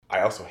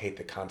I also hate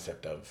the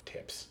concept of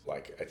tips.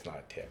 Like, it's not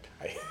a tip.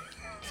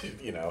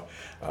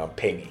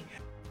 Pay me.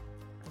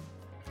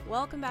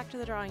 Welcome back to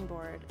The Drawing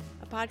Board,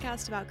 a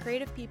podcast about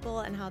creative people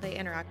and how they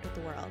interact with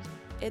the world.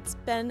 It's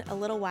been a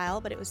little while,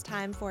 but it was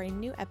time for a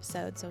new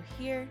episode, so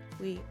here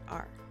we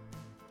are.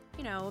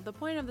 The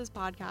point of this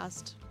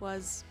podcast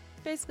was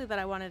basically that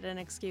I wanted an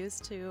excuse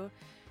to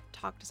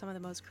talk to some of the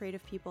most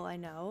creative people I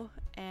know,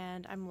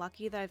 and I'm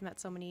lucky that I've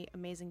met so many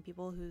amazing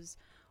people whose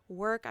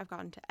work I've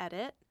gotten to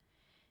edit,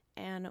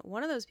 and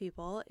one of those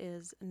people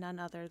is none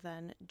other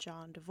than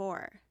John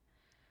Devore.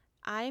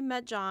 I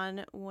met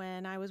John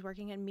when I was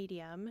working at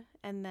Medium,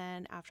 and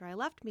then after I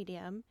left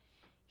Medium,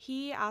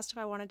 he asked if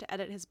I wanted to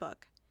edit his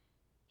book.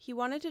 He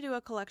wanted to do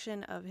a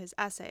collection of his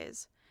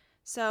essays.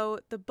 So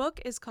the book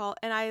is called,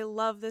 and I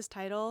love this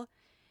title,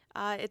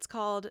 it's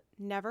called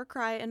Never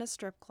Cry in a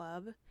Strip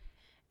Club,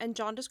 and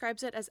John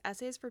describes it as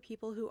essays for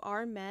people who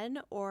are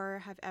men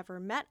or have ever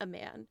met a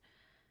man.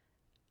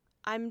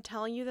 I'm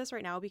telling you this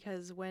right now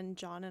because when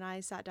John and I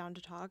sat down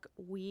to talk,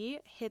 we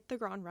hit the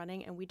ground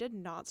running and we did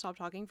not stop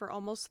talking for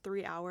almost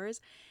 3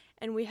 hours,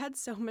 and we had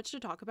so much to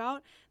talk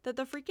about that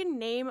the freaking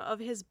name of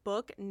his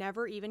book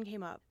never even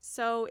came up.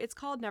 So it's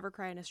called Never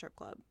Cry in a Strip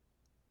Club.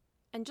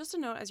 And just a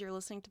note, as you're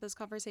listening to this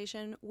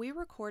conversation, we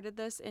recorded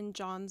this in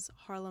John's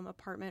Harlem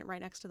apartment right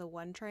next to the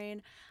 1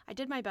 train. I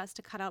did my best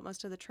to cut out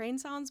most of the train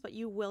sounds, but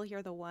you will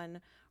hear the 1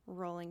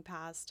 rolling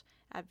past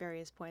at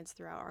various points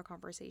throughout our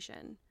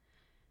conversation.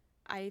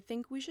 I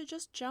think we should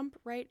just jump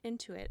right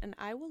into it, and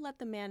I will let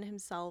the man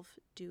himself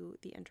do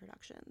the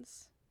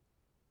introductions.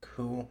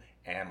 Who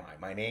am I?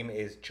 My name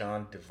is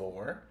John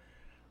Devore.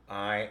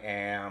 What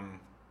am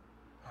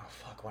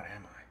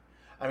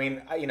I? I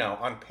mean,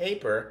 on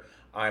paper,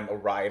 I'm a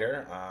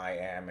writer, I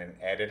am an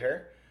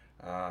editor,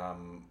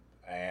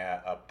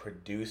 a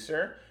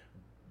producer,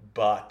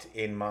 but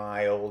in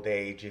my old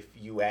age, if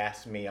you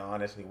ask me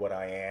honestly what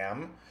I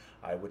am,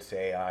 I would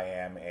say I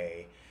am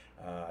a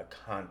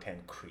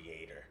content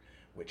creator,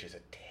 which is a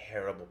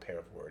terrible pair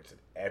of words that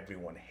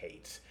everyone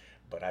hates,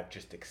 but I've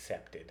just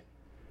accepted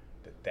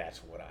that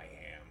that's what I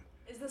am.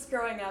 Is this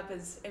growing up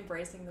as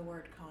embracing the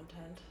word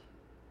content?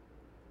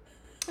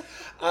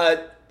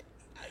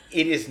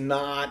 It is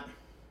not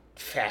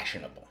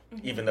fashionable,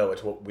 even though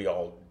it's what we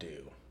all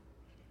do.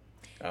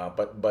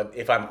 But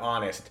if I'm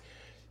honest,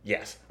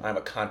 yes, I'm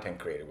a content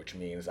creator, which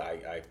means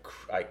I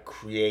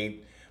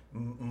create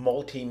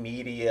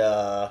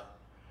multimedia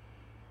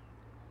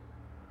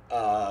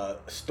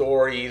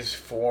stories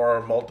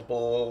for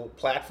multiple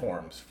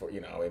platforms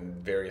in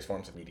various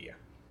forms of media.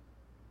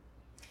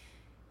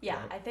 Yeah,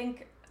 I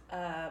think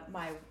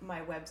my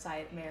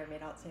website may or may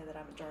not say that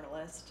I'm a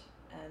journalist,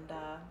 and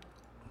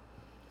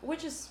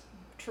which is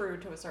true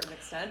to a certain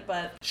extent,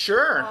 but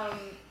sure.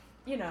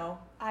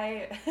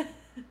 I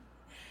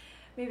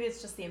maybe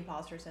it's just the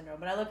imposter syndrome,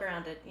 but I look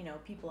around at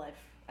people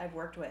I've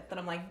worked with, and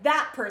I'm like,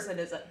 that person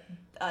is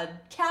a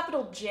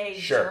capital J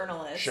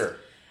journalist. Sure.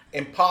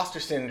 Imposter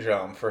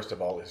syndrome, first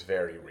of all, is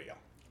very real.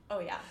 Oh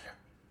yeah.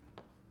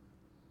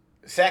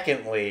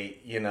 Secondly,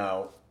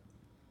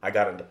 I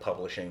got into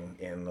publishing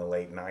in the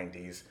late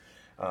 90s,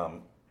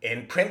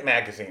 in print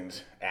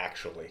magazines,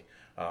 actually.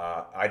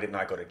 I did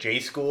not go to J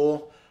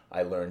school.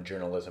 I learned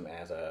journalism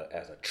as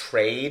a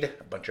trade.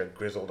 A bunch of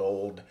grizzled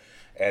old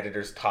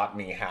editors taught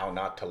me how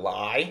not to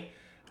lie.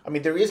 I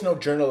mean, there is no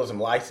journalism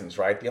license,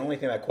 right? The only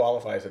thing that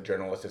qualifies a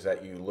journalist is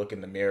that you look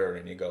in the mirror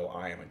and you go,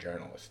 I am a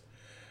journalist.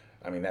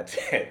 I mean, that's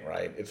it,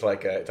 right? It's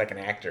like an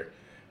actor.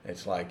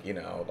 It's like,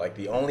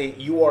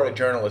 you are a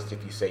journalist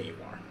if you say you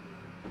are.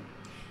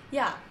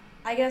 Yeah,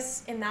 I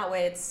guess in that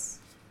way it's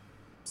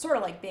sort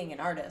of like being an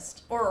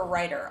artist or a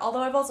writer. Although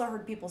I've also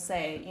heard people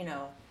say,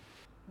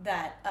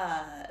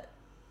 that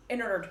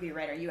in order to be a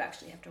writer, you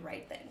actually have to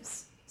write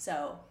things.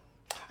 So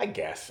I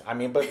guess. I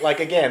mean, but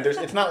again,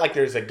 it's not like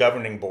there's a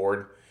governing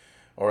board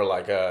or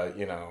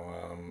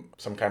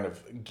some kind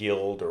of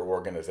guild or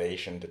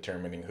organization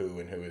determining who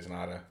and who is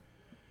not a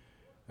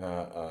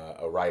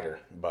writer.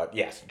 But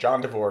yes,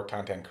 John Devore,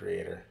 content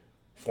creator,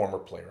 former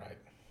playwright.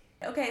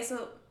 Okay,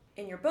 so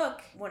in your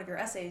book, one of your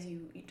essays,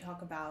 you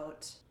talk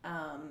about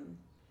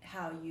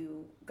how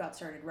you got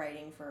started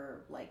writing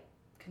for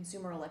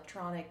consumer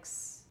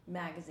electronics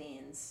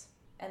magazines,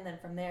 and then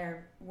from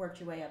there worked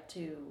your way up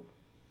to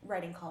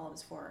writing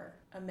columns for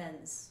a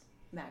men's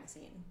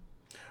magazine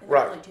in the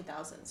early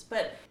 2000s.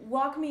 But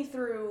walk me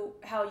through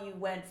how you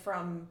went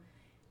from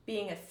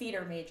being a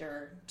theater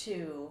major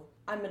to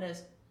I'm going to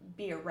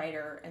be a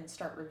writer and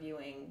start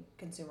reviewing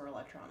consumer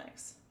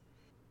electronics.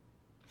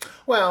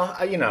 Well,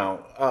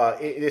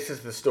 this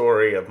is the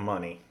story of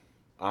money.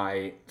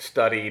 I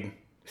studied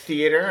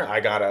theater.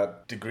 I got a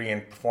degree in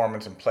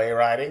performance and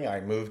playwriting.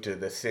 I moved to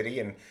the city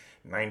in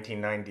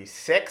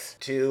 1996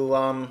 to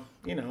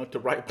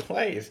write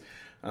plays.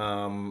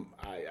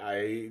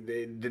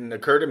 It didn't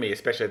occur to me,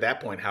 especially at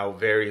that point, how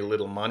very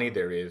little money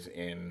there is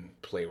in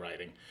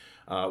playwriting.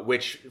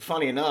 Which,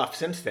 funny enough,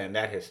 since then,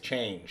 that has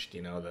changed.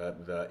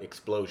 The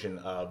explosion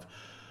of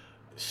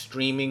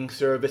streaming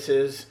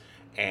services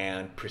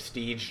and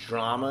prestige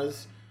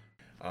dramas.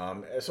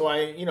 So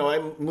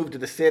I moved to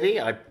the city.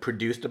 I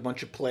produced a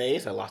bunch of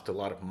plays. I lost a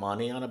lot of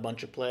money on a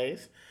bunch of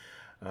plays.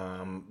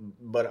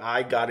 But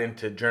I got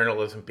into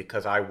journalism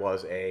because I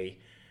was a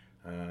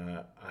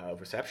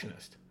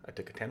receptionist. I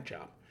took a temp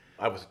job.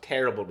 I was a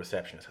terrible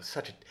receptionist.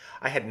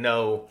 I had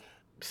no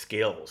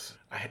skills.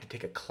 I had to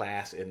take a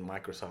class in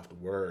Microsoft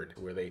Word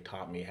where they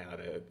taught me how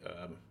to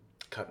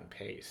cut and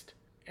paste.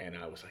 And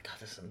I was like, oh,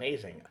 this is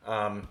amazing.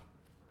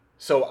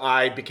 So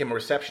I became a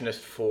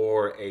receptionist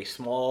for a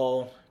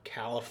small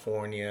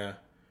California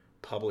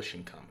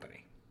publishing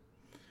company.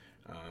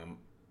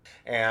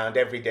 And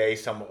every day,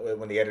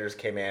 when the editors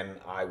came in,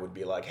 I would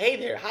be like, "Hey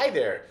there, hi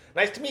there,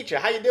 nice to meet you.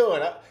 How you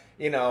doing?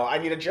 I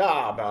need a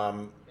job."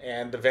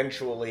 And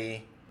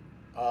eventually,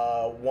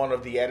 one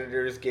of the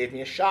editors gave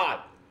me a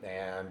shot,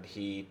 and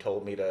he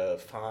told me to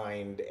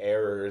find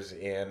errors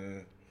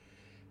in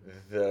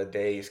the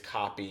day's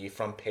copy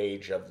front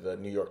page of the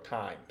New York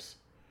Times,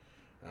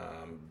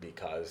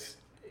 because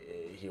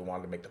he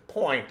wanted to make the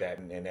point that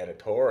in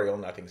editorial,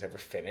 nothing's ever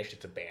finished.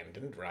 It's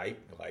abandoned, right?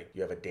 Like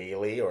you have a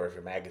daily, or if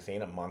you're a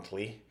magazine, a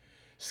monthly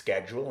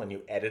schedule, and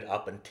you edit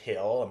up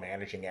until a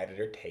managing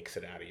editor takes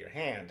it out of your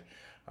hand.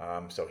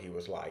 So he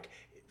was like,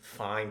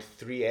 find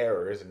 3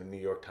 errors in the New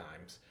York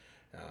Times,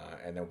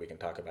 and then we can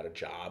talk about a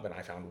job. And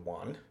I found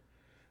one.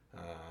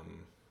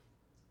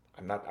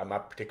 I'm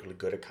not particularly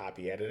good at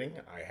copy editing.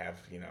 I have,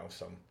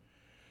 some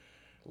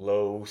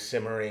low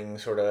simmering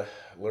sort of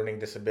learning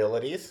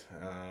disabilities.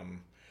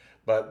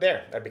 But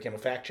there, I became a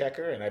fact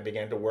checker, and I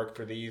began to work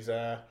for these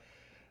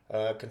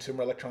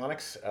consumer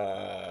electronics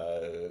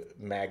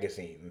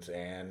magazines,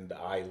 and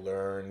I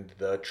learned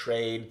the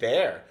trade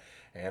there.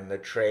 And the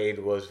trade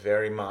was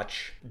very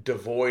much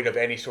devoid of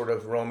any sort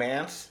of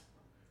romance.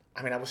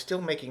 I mean, I was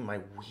still making I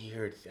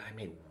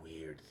made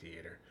weird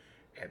theater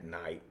at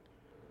night.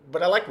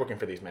 But I liked working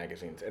for these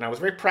magazines, and I was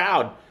very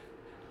proud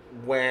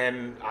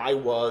when I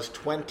was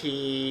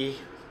 24.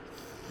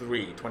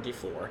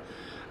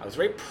 I was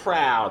very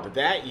proud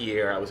that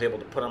year I was able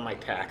to put on my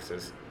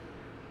taxes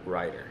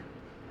writer.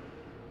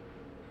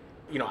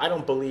 I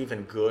don't believe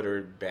in good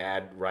or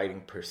bad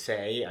writing per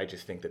se. I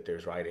just think that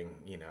there's writing,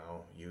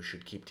 you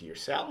should keep to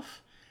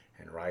yourself,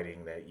 and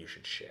writing that you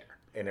should share.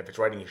 And if it's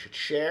writing you should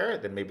share,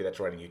 then maybe that's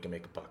writing you can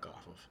make a buck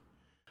off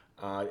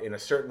of. In a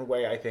certain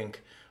way, I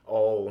think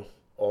all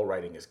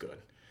writing is good.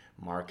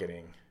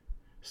 Marketing,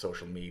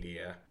 social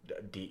media,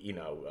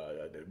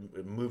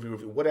 movie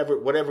review,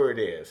 whatever it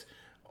is,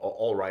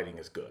 all writing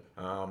is good.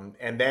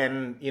 And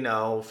then,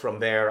 from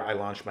there, I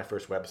launched my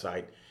first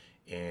website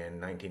in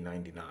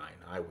 1999.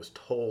 I was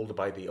told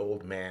by the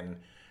old men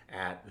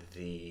at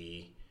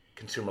the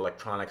consumer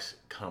electronics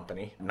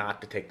company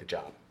not to take the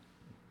job,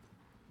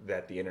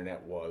 that the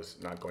internet was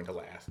not going to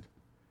last,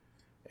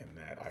 and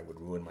that I would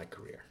ruin my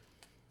career.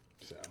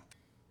 So,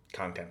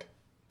 content.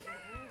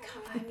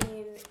 I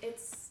mean,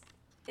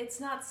 it's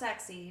not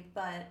sexy,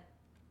 but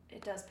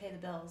it does pay the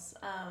bills.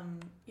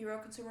 You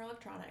wrote consumer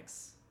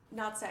electronics.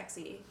 Not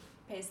sexy,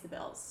 pays the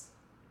bills.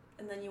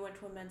 And then you went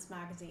to a men's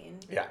magazine.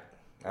 Yeah,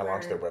 I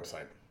launched their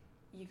website.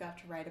 You got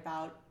to write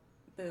about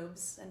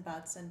boobs and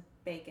butts and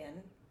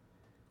bacon,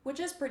 which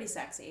is pretty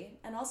sexy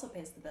and also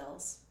pays the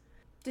bills.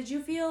 Did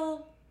you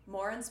feel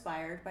more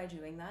inspired by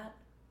doing that?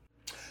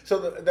 So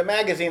the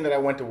magazine that I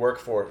went to work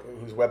for,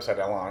 whose website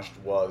I launched,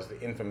 was the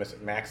infamous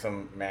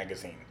Maxim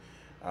magazine,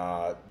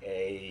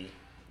 a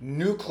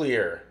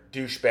nuclear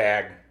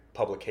douchebag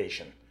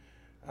publication.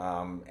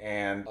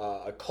 And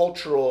a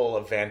cultural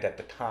event at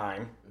the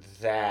time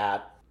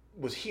that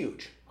was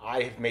huge.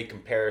 I have made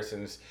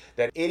comparisons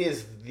that it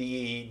is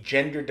the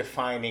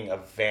gender-defining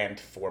event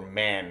for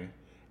men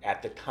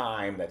at the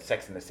time that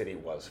Sex and the City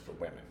was for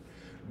women.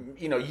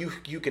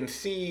 You can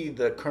see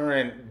the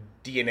current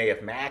DNA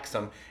of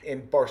Maxim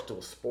in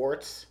Barstool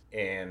Sports,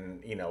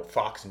 in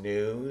Fox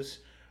News,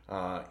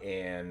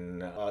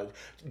 in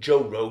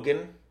Joe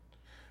Rogan.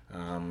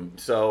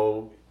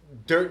 So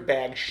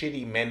dirtbag,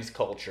 shitty men's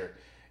culture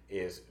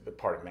is the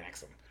part of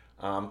Maxim.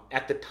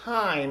 At the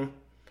time,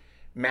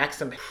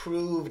 Maxim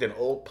proved an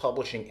old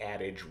publishing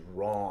adage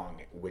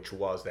wrong, which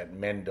was that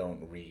men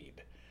don't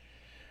read.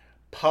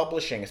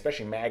 Publishing,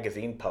 especially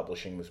magazine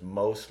publishing, was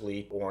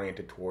mostly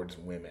oriented towards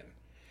women.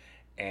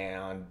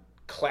 And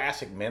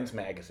classic men's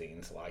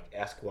magazines like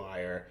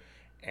Esquire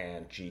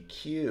and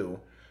GQ,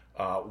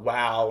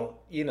 while,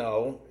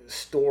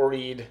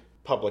 storied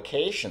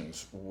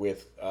publications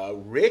with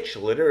rich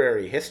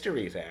literary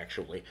histories,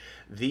 actually,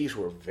 these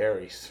were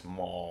very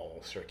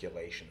small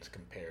circulations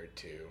compared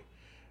to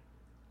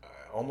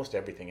almost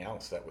everything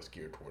else that was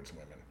geared towards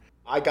women.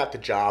 I got the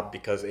job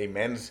because a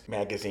men's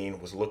magazine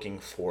was looking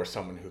for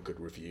someone who could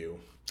review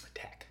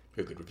tech,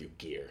 who could review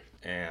gear,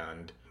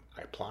 and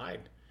I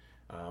applied.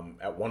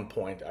 At one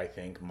point, I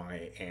think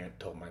my aunt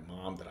told my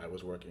mom that I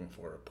was working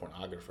for a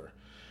pornographer.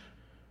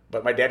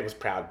 But my dad was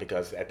proud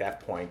because at that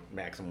point,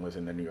 Maxim was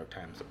in the New York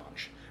Times a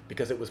bunch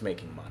because it was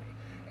making money.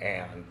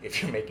 And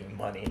if you're making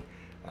money,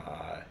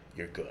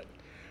 you're good.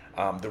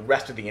 The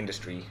rest of the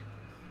industry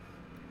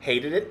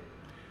hated it.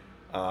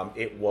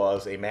 It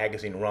was a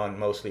magazine run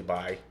mostly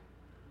by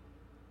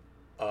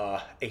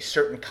a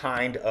certain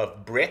kind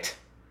of Brit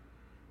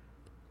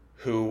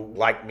who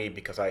liked me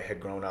because I had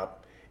grown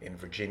up in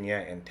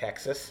Virginia and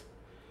Texas.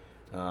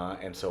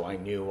 And so I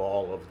knew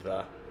all of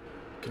the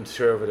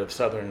conservative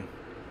Southern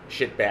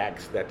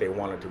shitbags that they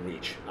wanted to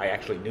reach. I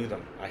actually knew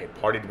them. I had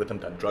partied with them,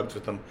 done drugs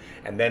with them,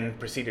 and then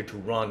proceeded to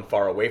run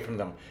far away from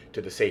them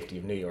to the safety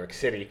of New York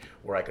City,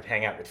 where I could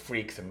hang out with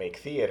freaks and make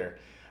theater.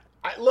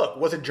 Look,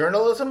 was it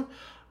journalism?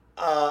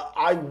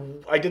 I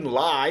didn't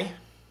lie.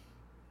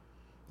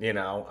 You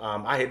know,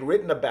 I had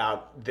written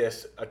about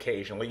this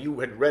occasionally. You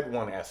had read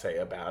one essay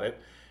about it.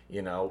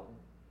 You know,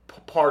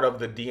 part of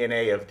the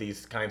DNA of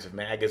these kinds of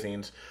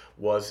magazines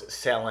was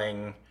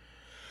selling,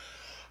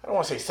 I don't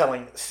want to say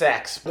selling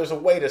sex. There's a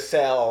way to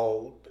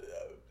sell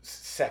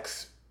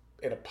sex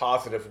in a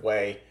positive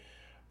way.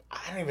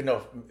 I don't even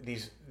know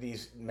if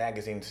these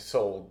magazines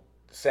sold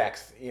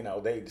sex. You know,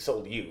 they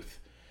sold youth.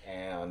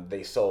 And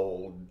they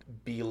sold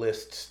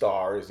B-list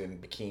stars in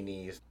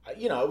bikinis.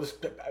 You know, it was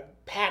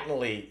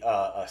patently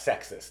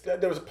sexist.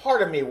 There was a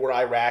part of me where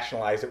I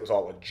rationalized it was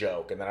all a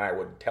joke, and then I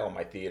would tell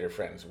my theater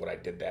friends what I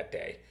did that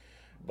day.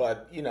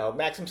 But, you know,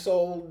 Maxim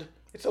sold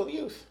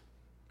youth.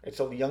 It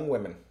sold young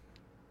women.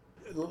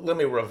 Let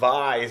me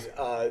revise.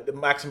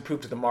 Maxim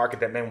proved to the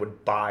market that men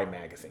would buy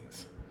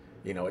magazines.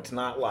 You know, it's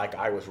not like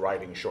I was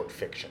writing short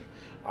fiction.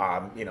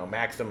 You know,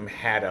 Maxim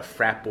had a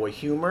frat boy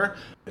humor.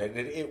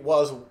 It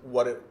was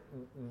what it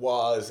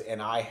was,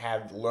 and I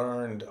had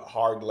learned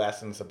hard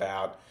lessons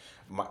about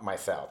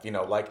myself. You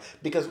know, like,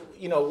 because,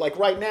 you know, like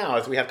right now,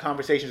 as we have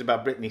conversations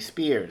about Britney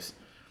Spears,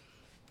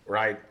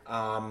 right?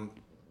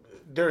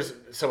 There's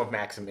some of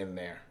Maxim in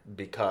there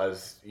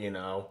because, you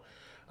know,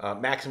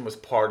 Maxim was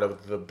part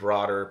of the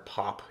broader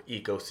pop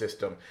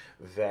ecosystem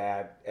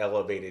that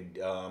elevated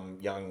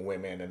young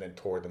women and then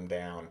tore them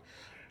down.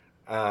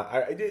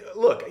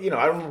 Look, you know,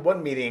 I remember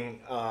one meeting,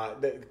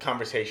 the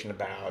conversation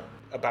about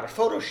a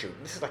photo shoot.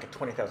 This is like a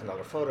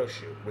 $20,000 photo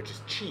shoot, which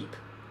is cheap.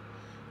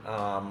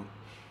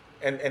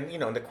 And you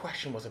know, and the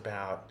question was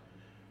about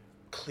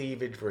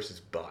cleavage versus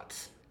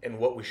butts and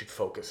what we should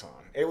focus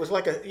on. It was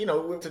like it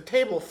was a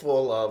table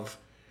full of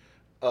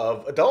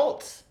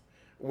adults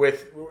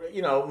with,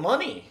 you know,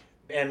 money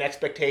and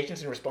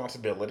expectations and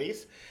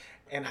responsibilities.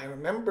 And I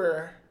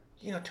remember,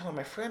 you know, telling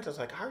my friends, I was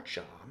like, our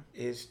job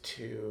is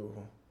to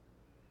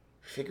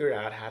figure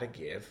out how to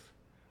give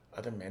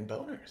other men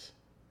boners.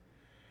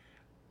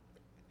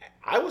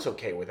 I was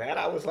okay with that.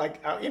 I was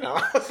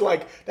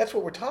like, that's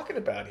what we're talking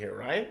about here,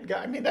 right?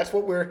 I mean, that's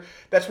what we're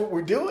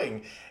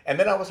doing. And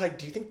then I was like,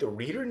 do you think the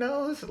reader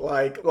knows?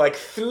 Like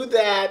through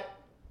that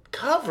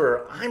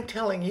cover, I'm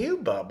telling you,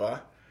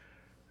 Bubba,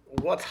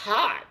 what's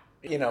hot.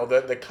 You know,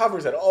 the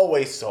covers that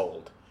always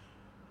sold.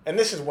 And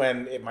this is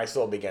when my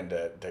soul began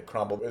to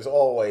crumble. There's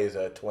always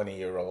a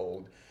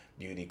 20-year-old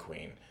beauty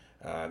queen.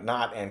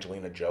 Not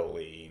Angelina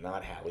Jolie,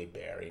 not Halle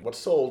Berry. What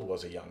sold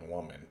was a young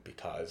woman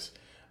because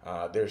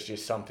there's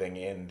just something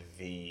in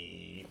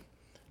the,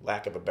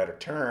 lack of a better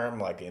term,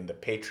 like in the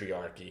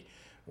patriarchy,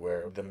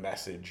 where the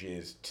message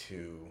is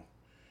to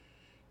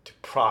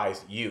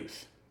prize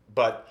youth.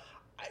 But,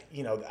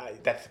 you know,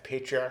 that's the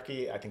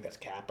patriarchy. I think that's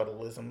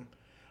capitalism.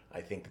 I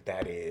think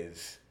that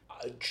is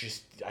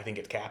I think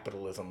it's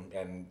capitalism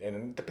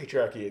and the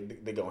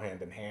patriarchy, they go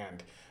hand in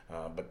hand.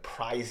 But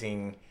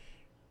prizing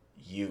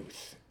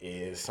youth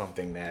is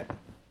something that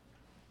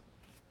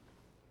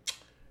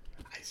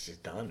it's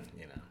just done,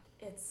 you know.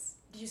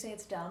 Did you say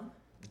it's dumb?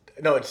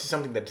 No, it's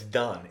something that's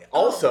done.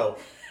 Also,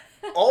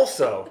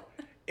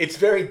 it's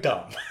very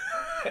dumb.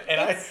 And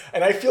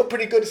I feel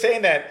pretty good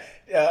saying that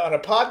on a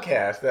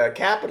podcast.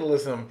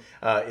 Capitalism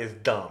is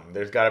dumb.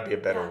 There's got to be a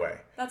better way.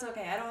 That's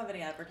okay. I don't have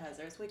any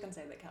advertisers. We can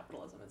say that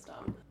capitalism is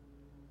dumb.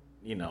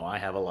 You know, I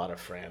have a lot of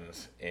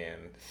friends in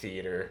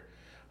theater,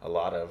 a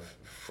lot of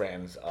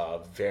friends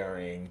of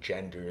varying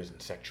genders and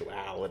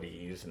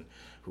sexualities, and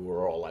who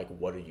are all like,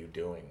 what are you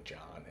doing,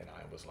 John? And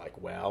I was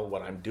like, well,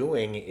 what I'm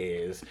doing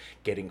is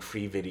getting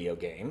free video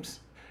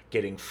games,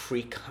 getting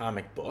free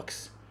comic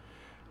books,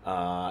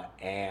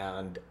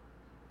 and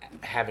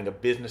having a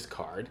business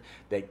card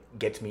that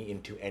gets me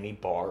into any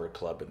bar or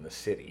club in the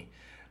city.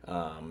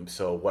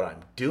 So what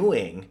I'm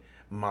doing,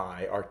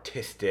 my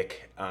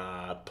artistic,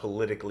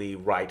 politically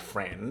right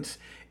friends,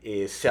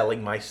 is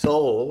selling my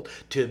soul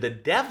to the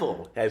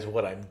devil as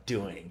what I'm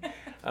doing.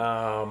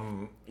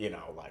 You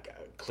know,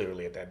 like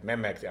clearly at that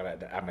Memex,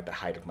 I'm at the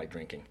height of my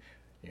drinking,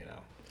 you know.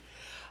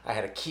 I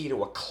had a key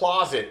to a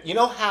closet. You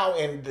know how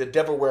in the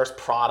Devore Wears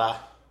Prada,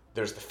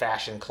 there's the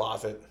fashion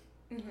closet?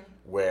 Mm-hmm.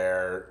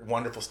 Where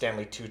wonderful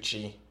Stanley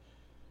Tucci,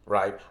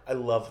 right? I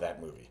love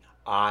that movie.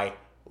 I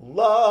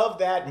love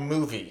that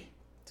movie.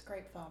 It's a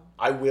great film.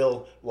 I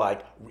will,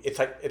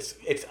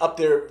 it's up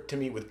there to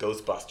me with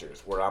Ghostbusters,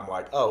 where I'm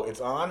like, oh, it's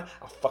on?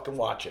 I'll fucking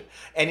watch it.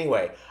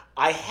 Anyway,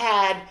 I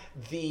had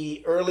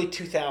the early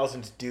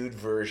 2000s dude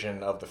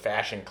version of the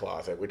fashion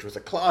closet, which was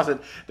a closet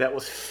that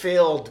was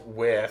filled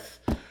with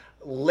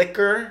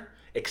liquor,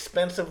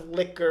 expensive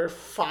liquor,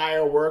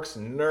 fireworks,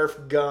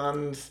 Nerf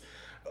guns,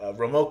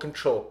 remote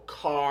control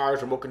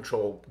cars, remote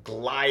control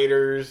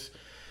gliders,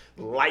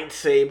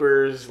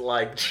 lightsabers,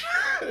 like,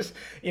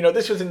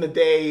 this was in the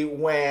day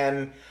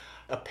when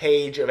a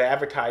page of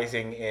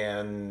advertising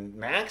in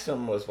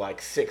Maxim was like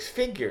six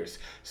figures.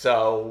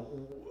 So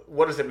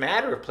what does it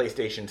matter if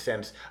PlayStation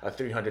sends a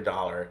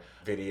 $300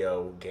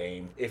 video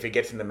game? If it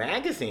gets in the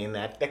magazine,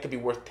 that could be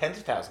worth tens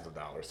of thousands of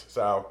dollars.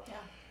 So,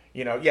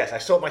 yes, I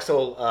sold my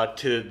soul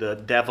to the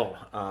devil.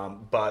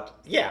 But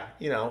yeah,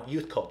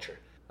 youth culture,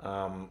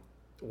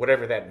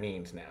 whatever that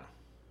means now.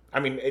 I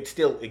mean, it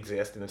still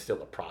exists and it's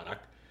still a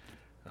product.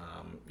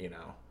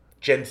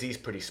 Gen Z's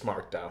pretty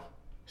smart though,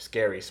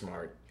 scary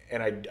smart.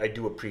 And I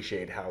do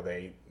appreciate how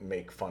they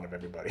make fun of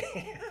everybody.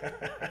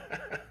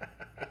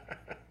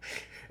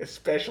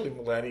 Especially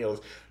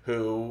millennials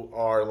who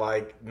are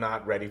like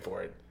not ready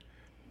for it.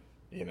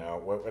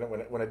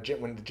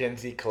 When the Gen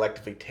Z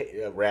collectively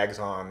rags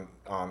on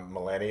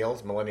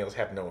millennials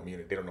have no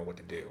immunity. They don't know what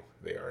to do.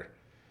 They are,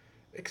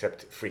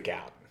 except freak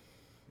out.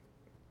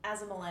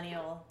 As a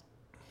millennial.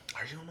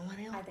 Are you a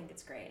millennial? I think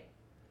it's great.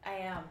 I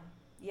am.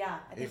 Yeah.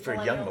 I think for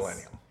a young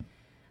millennial.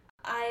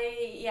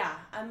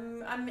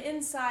 I'm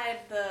inside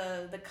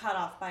the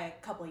cutoff by a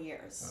couple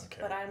years, okay,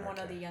 but I'm one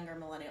of the younger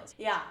millennials.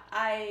 Yeah,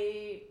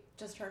 I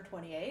just turned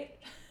 28.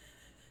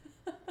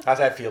 How's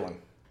that feeling?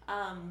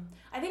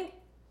 I think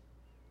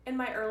in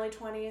my early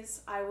 20s,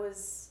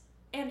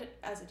 and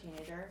as a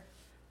teenager,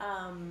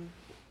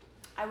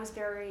 I was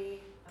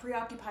very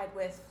preoccupied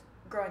with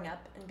growing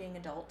up and being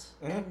adult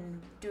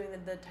and doing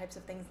the types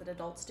of things that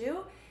adults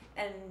do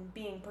and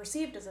being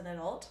perceived as an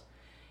adult.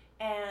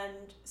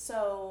 And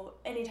so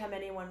anytime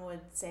anyone would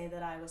say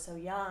that I was so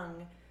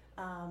young,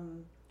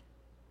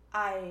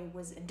 I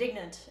was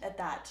indignant at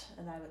that.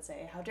 And I would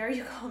say, how dare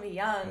you call me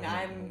young?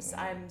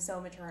 I'm so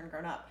mature and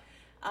grown up.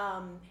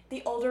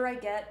 The older I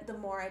get, the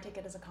more I take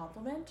it as a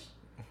compliment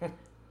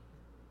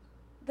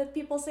that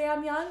people say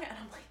I'm young. And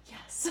I'm like,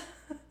 yes,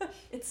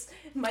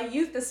 my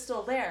youth is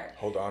still there.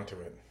 Hold on to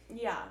it.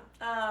 Yeah.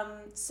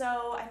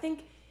 So I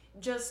think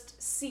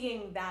just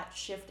seeing that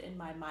shift in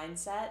my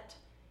mindset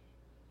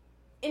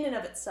in and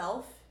of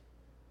itself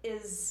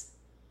is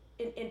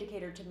an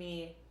indicator to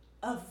me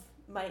of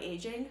my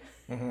aging,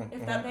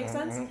 if that makes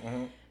sense.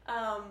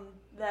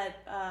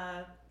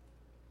 That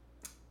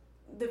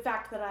the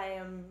fact that I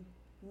am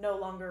no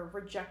longer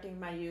rejecting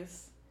my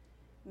youth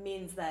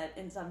means that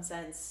in some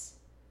sense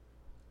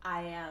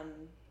I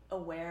am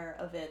aware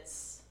of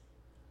its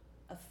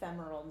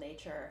ephemeral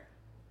nature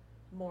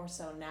more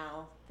so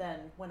now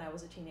than when I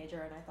was a teenager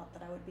and I thought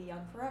that I would be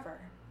young forever.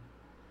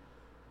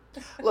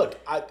 Look,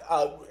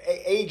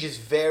 age is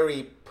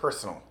very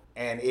personal,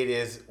 and it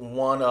is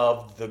one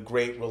of the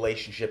great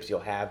relationships you'll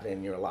have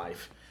in your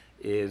life,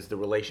 is the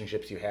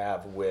relationships you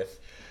have with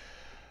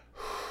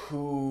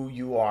who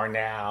you are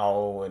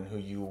now and who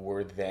you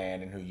were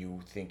then and who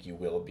you think you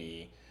will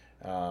be.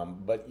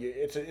 But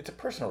it's a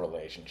personal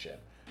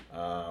relationship.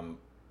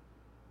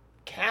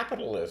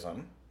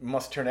 Capitalism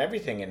must turn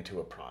everything into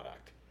a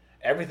product.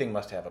 Everything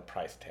must have a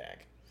price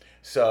tag.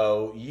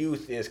 So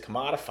youth is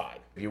commodified.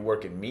 If you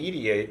work in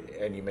media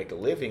and you make a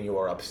living, you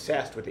are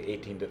obsessed with the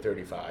 18 to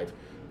 35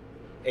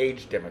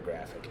 age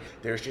demographic.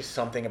 There's just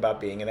something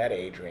about being in that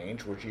age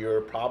range where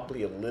you're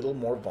probably a little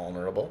more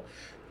vulnerable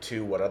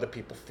to what other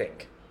people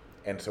think.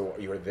 And so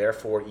you're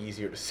therefore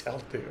easier to sell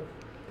to.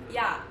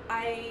 Yeah,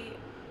 I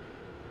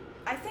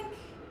think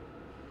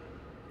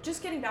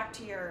just getting back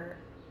to your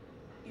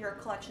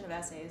collection of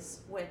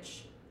essays,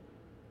 which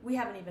we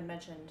haven't even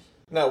mentioned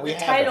the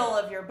title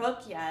of your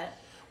book yet.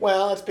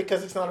 Well, it's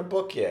because it's not a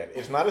book yet.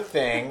 It's not a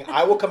thing.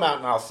 I will come out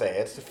and I'll say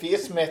it. Sophia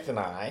Smith and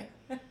I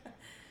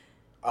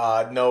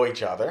know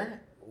each other.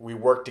 We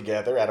work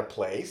together at a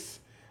place.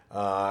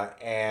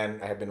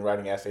 And I have been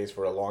writing essays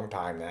for a long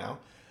time now.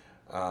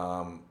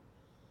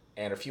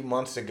 And a few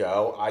months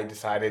ago, I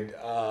decided,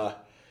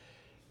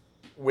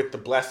 with the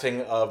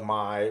blessing of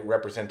my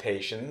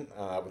representation,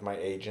 with my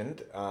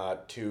agent,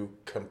 to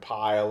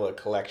compile a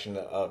collection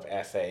of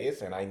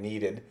essays. And I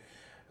needed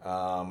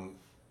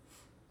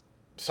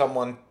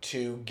someone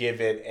to give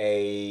it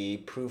a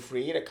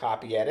proofread, a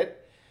copy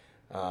edit.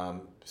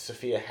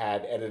 Sophia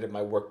had edited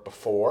my work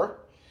before,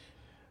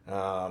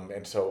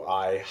 and so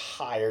I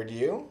hired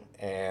you,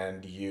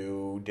 and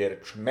you did a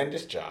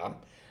tremendous job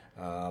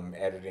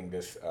editing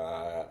this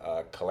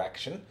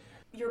collection.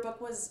 Your book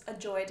was a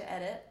joy to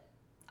edit.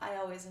 I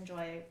always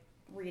enjoy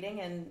reading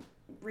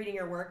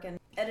your work and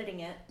editing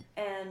it.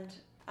 And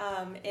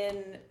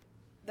in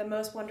the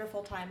most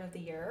wonderful time of the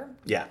year,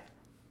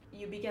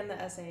 you begin the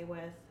essay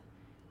with,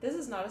 "This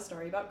is not a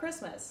story about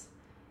Christmas."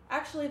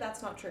 Actually,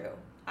 that's not true.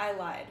 I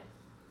lied.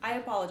 I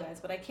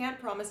apologize, but I can't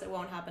promise it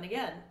won't happen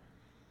again.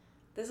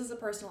 This is a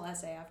personal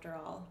essay after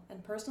all,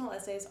 and personal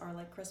essays are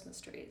like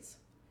Christmas trees.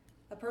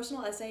 A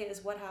personal essay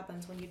is what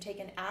happens when you take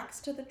an axe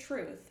to the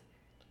truth,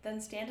 then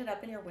stand it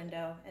up in your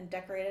window and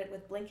decorate it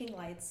with blinking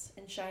lights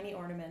and shiny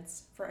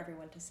ornaments for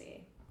everyone to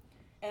see.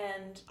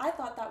 And I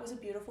thought that was a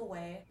beautiful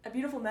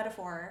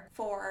metaphor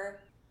for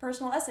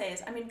personal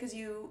essays. I mean, because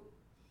you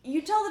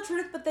tell the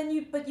truth,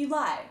 but you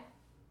lie.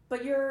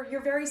 But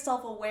you're very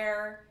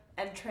self-aware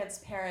and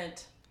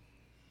transparent,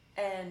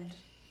 and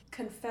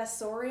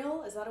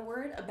confessorial, is that a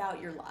word,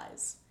 about your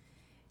lies.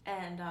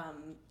 And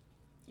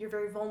you're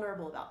very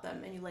vulnerable about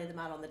them, and you lay them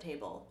out on the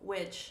table,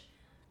 which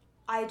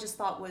I just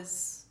thought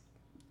was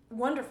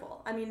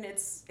wonderful. I mean,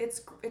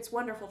 it's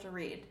wonderful to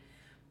read.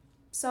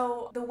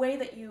 So the way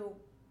that you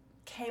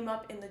came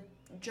up in the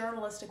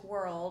journalistic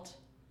world,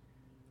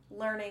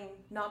 learning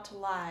not to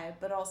lie,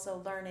 but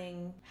also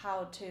learning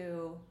how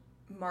to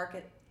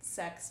market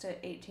sex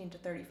to 18 to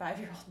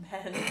 35-year-old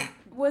men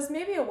was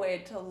maybe a way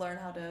to learn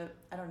how to,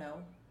 I don't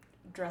know,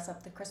 dress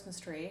up the Christmas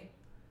tree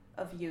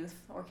of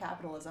youth or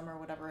capitalism or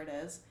whatever it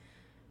is.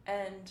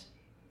 And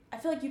I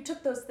feel like you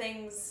took those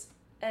things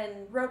and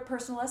wrote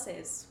personal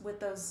essays with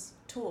those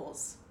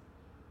tools.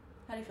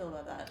 How do you feel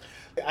about that?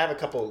 I have a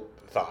couple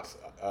thoughts.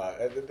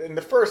 And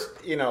the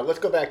first, let's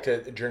go back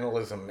to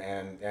journalism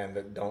and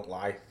the don't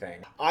lie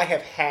thing. I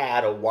have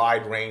had a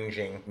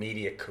wide-ranging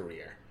media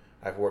career.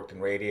 I've worked in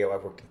radio,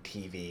 I've worked in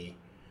TV.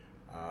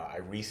 I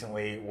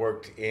recently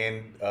worked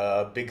in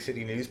big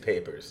city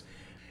newspapers.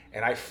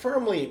 And I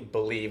firmly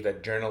believe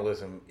that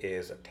journalism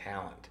is a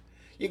talent.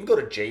 You can go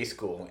to J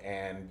school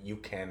and you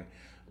can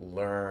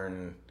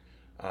learn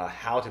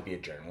how to be a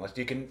journalist.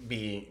 You can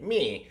be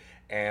me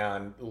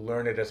and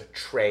learn it as a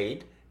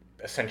trade,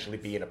 essentially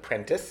be an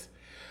apprentice.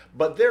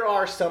 But there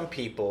are some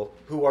people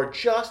who are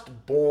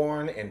just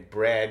born and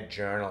bred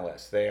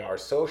journalists. They are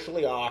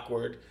socially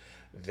awkward.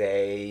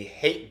 They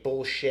hate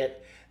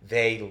bullshit.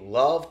 They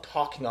love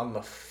talking on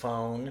the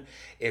phone.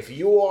 If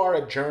you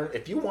want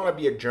to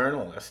be a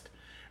journalist,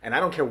 and I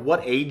don't care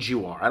what age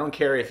you are, I don't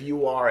care if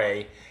you are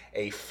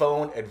a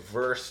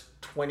phone-adverse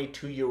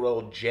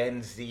 22-year-old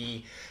Gen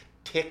Z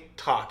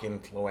TikTok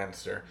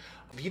influencer,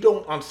 if you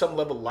don't on some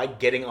level like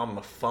getting on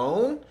the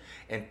phone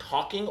and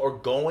talking or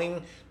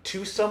going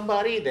to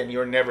somebody, then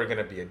you're never going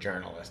to be a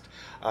journalist.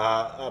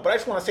 But I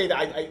just want to say that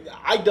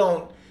I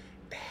don't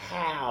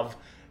have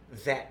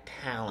that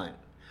talent.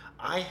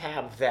 I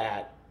have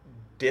that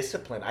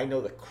discipline. I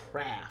know the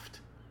craft.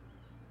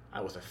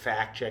 I was a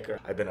fact checker.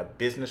 I've been a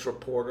business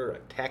reporter, a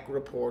tech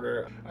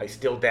reporter. I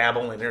still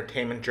dabble in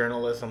entertainment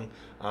journalism.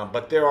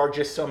 But there are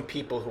just some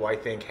people who I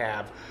think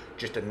have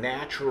just a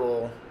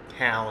natural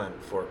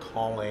talent for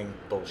calling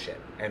bullshit.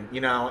 And,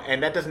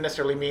 and that doesn't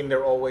necessarily mean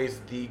they're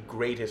always the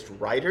greatest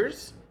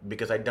writers,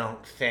 because I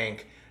don't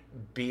think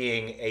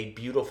being a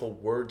beautiful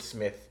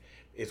wordsmith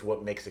is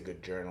what makes a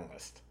good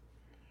journalist.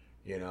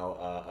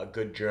 A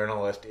good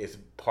journalist is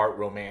part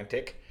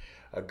romantic.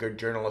 A good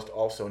journalist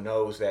also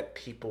knows that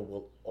people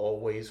will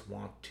always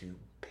want to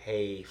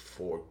pay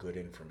for good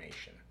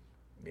information.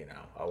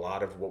 A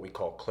lot of what we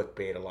call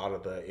clickbait, a lot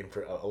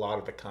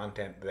of the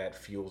content that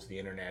fuels the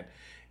internet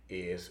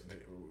is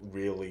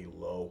really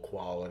low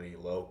quality,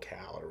 low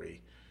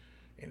calorie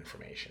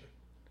information.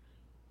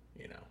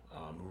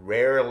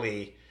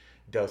 Rarely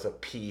does a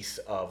piece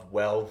of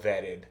well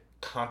vetted,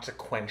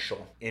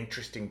 consequential,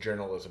 interesting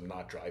journalism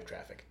not drive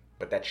traffic,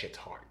 but that shit's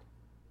hard.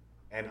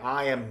 And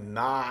I am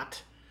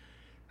not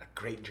a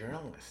great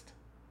journalist.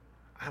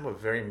 I'm a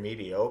very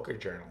mediocre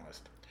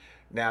journalist.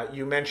 Now,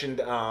 you mentioned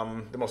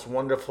the most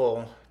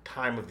wonderful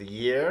time of the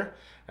year.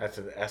 That's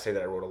an essay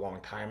that I wrote a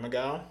long time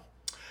ago.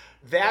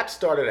 That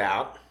started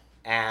out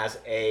as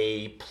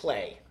a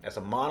play, as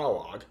a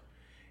monologue,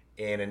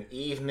 in an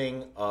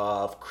evening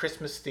of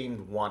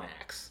Christmas-themed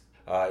one-acts.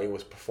 It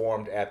was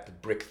performed at the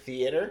Brick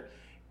Theater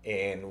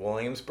in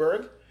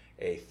Williamsburg,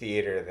 a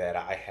theater that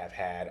I have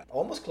had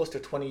almost close to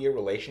a 20-year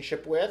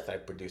relationship with. I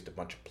produced a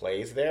bunch of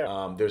plays there.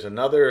 There's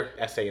another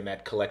essay in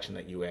that collection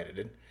that you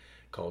edited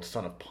called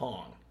Son of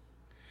Pong.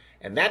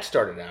 And that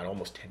started out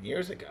almost 10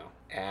 years ago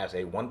as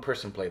a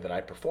one-person play that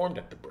I performed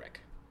at the Brick.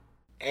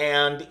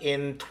 And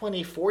in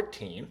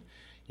 2014,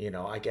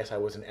 I guess I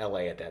was in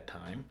LA at that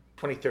time.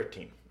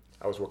 2013,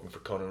 I was working for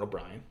Conan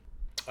O'Brien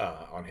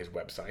on his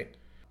website.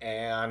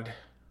 And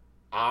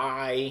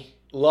I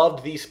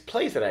loved these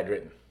plays that I'd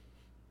written.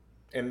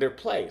 And they're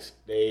plays.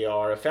 They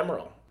are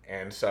ephemeral.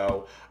 And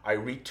so I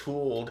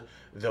retooled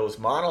those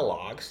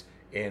monologues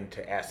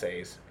into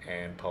essays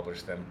and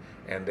published them.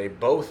 And they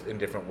both, in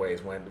different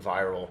ways, went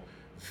viral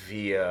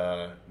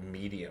via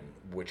Medium,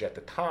 which at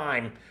the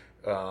time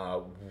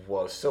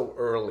was so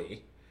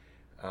early.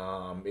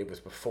 It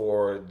was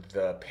before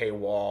the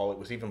paywall. It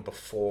was even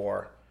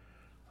before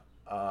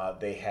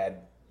they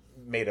had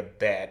made a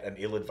bet, an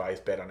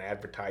ill-advised bet on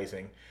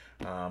advertising.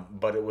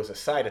 But it was a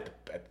site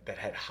that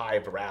had high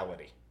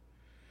virality.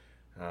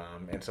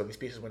 And so these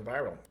pieces went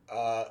viral.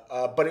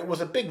 But it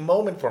was a big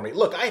moment for me.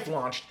 Look, I've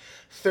launched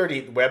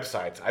 30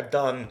 websites. I've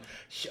done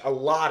a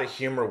lot of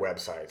humor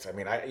websites. I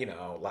mean,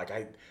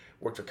 I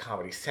worked for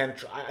Comedy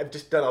Central. I've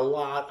just done a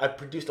lot. I've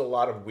produced a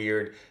lot of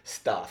weird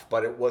stuff.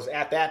 But it was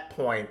at that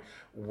point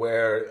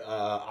where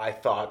I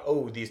thought,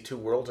 oh, these two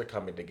worlds are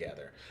coming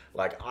together.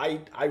 Like,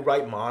 I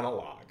write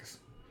monologues.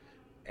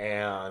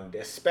 And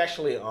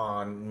especially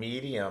on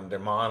Medium, they're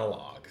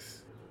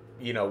monologues,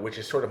 which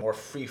is sort of more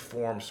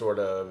free-form sort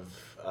of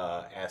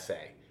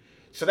essay.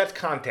 So that's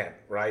content,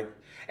 right?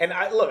 And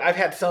I've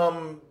had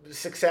some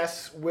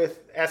success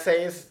with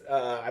essays.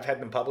 I've had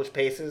them published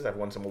pieces. I've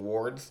won some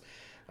awards.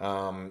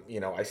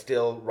 I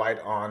still write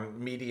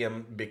on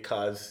Medium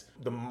because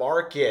the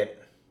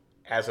market,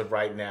 as of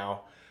right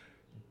now,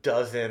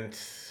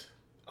 doesn't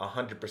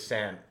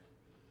 100%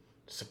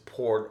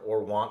 support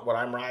or want what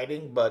I'm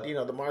writing. But,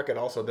 the market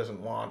also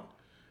doesn't want,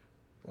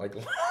 like,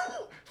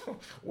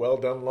 well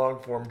done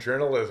long form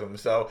journalism.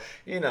 So,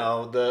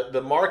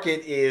 the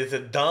market is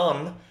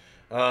dumb,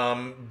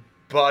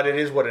 but it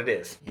is what it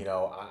is.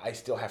 I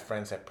still have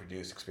friends that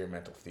produce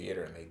experimental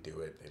theater and they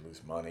do it. They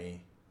lose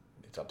money.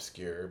 It's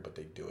obscure, but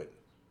they do it.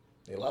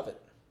 They love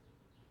it.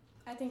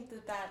 I think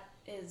that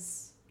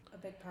is a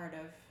big part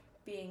of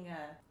being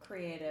a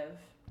creative,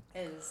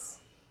 is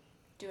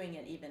doing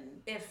it even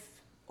if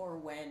or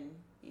when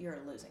you're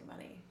losing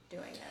money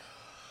doing it.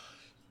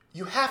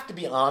 You have to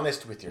be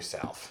honest with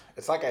yourself.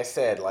 It's like I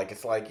said,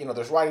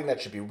 there's writing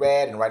that should be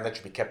read and writing that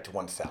should be kept to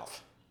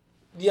oneself.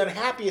 The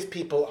unhappiest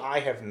people I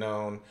have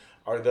known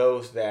are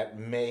those that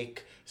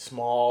make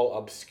small,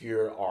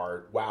 obscure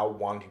art while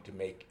wanting to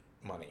make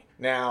money.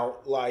 Now,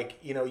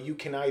 you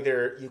can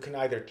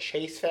either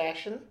chase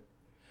fashion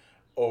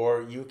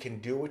or you can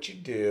do what you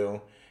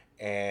do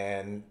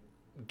and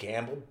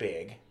gamble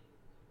big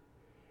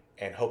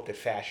and hope that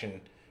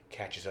fashion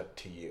catches up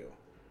to you,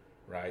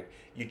 right?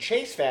 You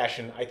chase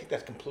fashion, I think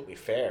that's completely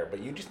fair,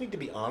 but you just need to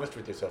be honest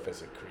with yourself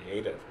as a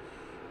creative,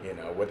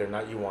 whether or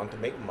not you want to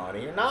make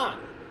money or not.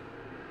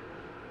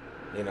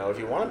 If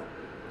you want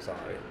to,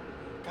 sorry,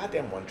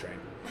 goddamn one train.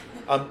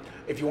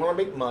 If you want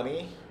to make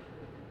money,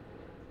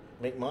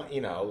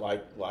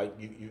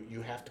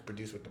 you have to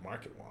produce what the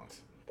market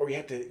wants. Or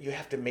you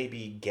have to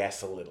maybe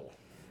guess a little.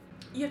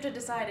 You have to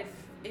decide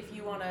if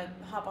you want to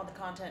hop on the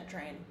content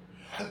train.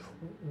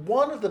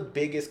 One of the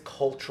biggest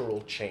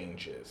cultural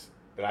changes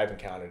that I've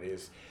encountered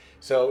is,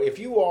 so if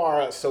you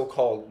are a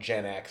so-called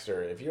Gen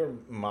Xer, if you're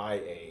my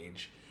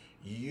age,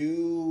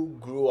 you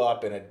grew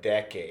up in a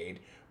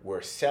decade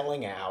where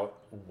selling out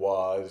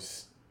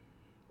was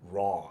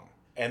wrong.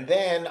 And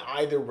then,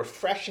 either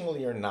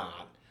refreshingly or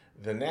not,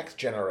 the next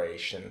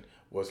generation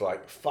was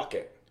like, fuck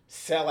it,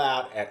 sell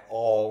out at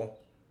all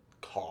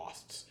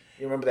costs.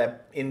 You remember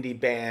that indie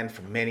band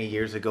from many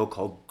years ago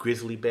called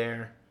Grizzly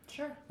Bear?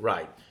 Sure.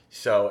 Right.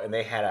 So, and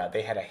they had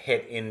a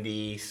hit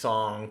indie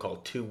song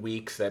called 2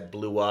 Weeks that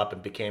blew up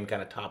and became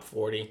kind of top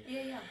 40.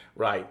 Yeah.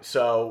 Right.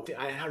 So,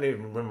 I don't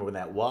even remember when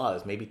that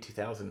was. Maybe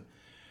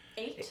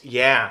 2008?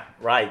 Yeah,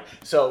 right.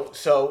 So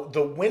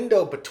the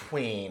window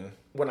between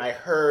when I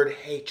heard,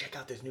 hey, check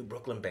out this new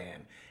Brooklyn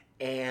band,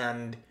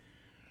 and,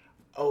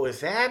 oh, is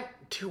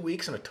that 2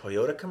 Weeks in a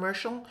Toyota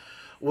commercial?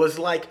 Was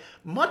like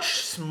much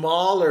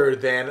smaller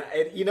than,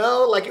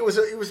 it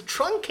was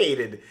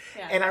truncated.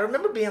 Yeah. And I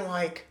remember being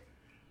like,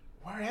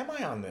 where am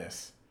I on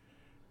this?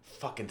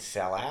 Fucking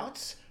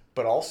sellouts,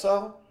 but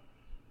also,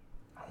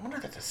 I wonder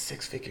if that's a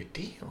 6-figure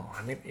deal.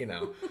 I mean, and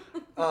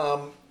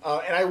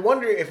I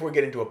wonder if we're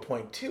getting to a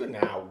point too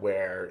now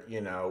where,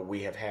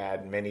 we have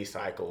had many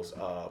cycles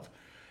of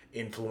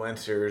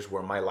influencers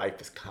where my life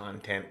is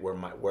content, where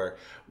my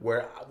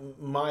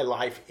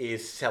life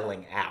is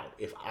selling out.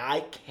 If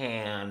I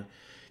can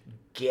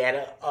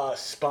get a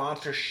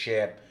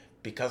sponsorship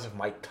because of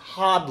my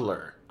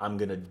toddler, I'm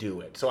gonna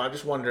do it. So I'm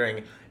just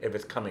wondering if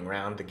it's coming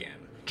around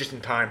again, just in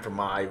time for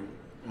my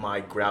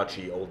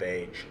grouchy old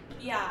age.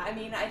 Yeah, I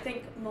mean, I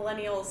think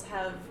millennials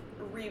have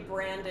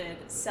rebranded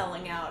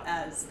selling out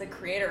as the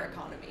creator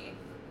economy,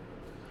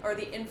 or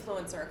the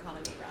influencer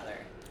economy, rather.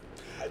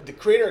 The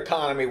creator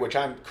economy, which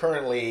I'm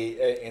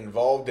currently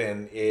involved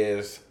in,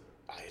 it's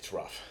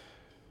rough.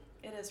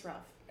 It is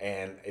rough.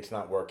 And it's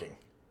not working.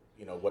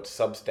 What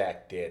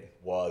Substack did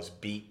was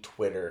beat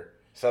Twitter.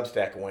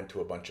 Substack went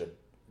to a bunch of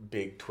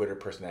big Twitter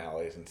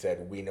personalities and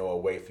said, we know a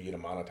way for you to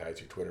monetize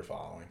your Twitter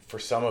following. For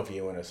some of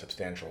you in a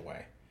substantial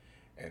way.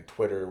 And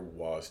Twitter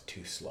was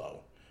too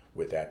slow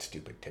with that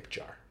stupid tip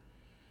jar.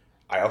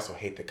 I also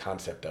hate the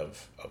concept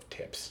of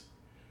tips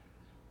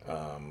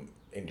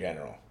in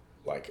general.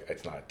 Like,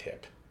 it's not a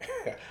tip.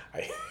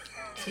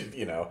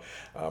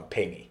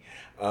 Pay me.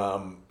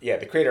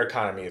 The creator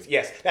economy is,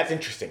 yes, that's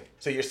interesting.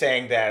 So you're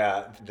saying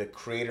that the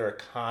creator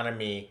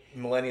economy,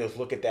 millennials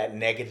look at that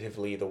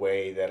negatively the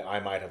way that I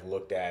might have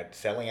looked at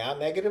selling out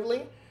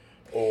negatively?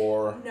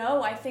 Or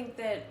no, I think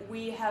that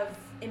we have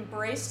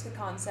embraced the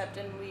concept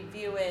and we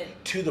view it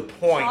to the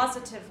point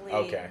positively.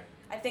 Okay.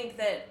 I think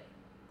that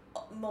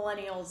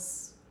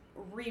millennials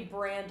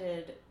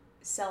rebranded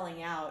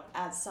selling out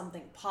as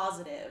something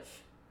positive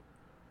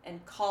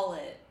and call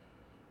it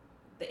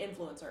the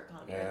influencer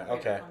economy. Yeah, or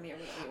okay. Economy,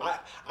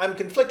 I'm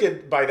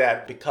conflicted by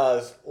that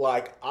because,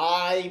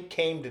 I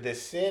came to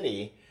this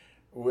city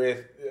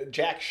with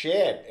jack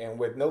shit and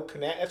with no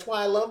connect. That's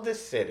why I love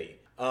this city.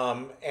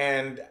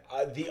 And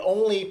the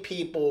only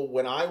people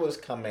when I was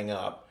coming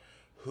up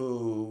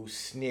who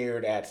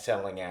sneered at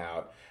selling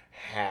out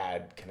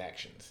had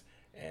connections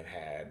and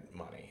had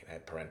money, and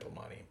had parental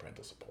money and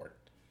parental support.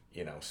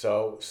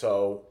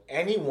 So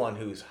anyone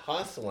who's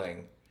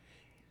hustling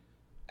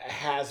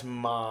has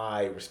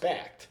my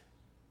respect.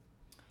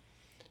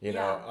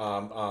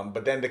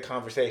 But then the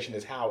conversation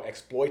is how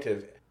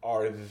exploitive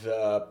are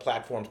the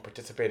platforms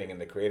participating in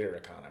the creator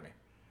economy.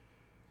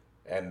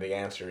 And the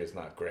answer is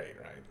not great,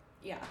 right?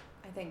 Yeah,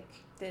 I think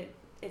that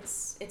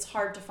it's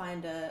hard to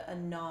find a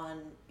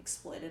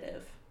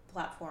non-exploitative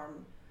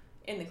platform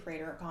in the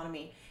creator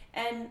economy.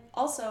 And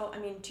also, I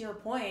mean, to your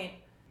point,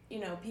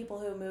 people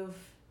who move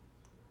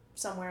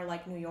somewhere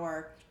like New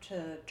York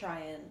to try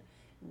and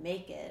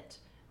make it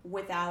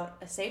without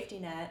a safety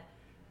net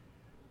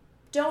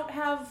don't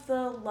have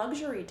the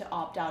luxury to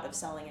opt out of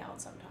selling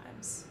out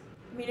sometimes.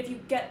 I mean, if you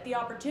get the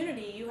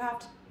opportunity, you have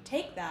to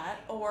take that,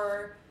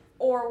 or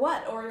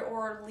what?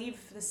 Or leave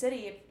the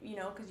city,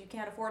 because you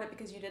can't afford it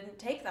because you didn't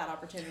take that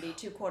opportunity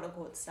to quote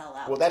unquote sell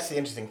out. Well, that's the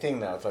interesting thing,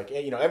 though. It's like,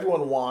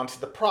 everyone wants,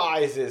 the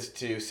prize is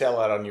to sell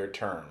out on your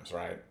terms,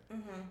 right?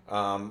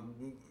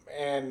 Mm-hmm.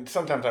 And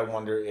sometimes I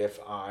wonder if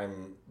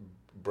I'm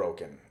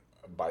broken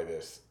by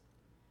this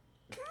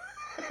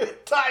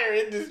entire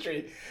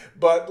industry.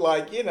 But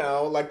like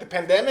the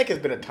pandemic has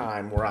been a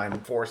time where I'm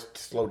forced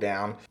to slow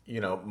down.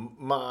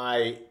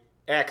 My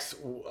ex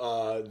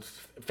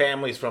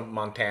family's from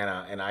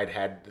Montana, and I'd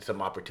had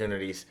some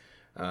opportunities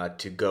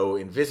to go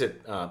and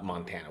visit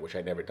Montana, which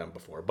I'd never done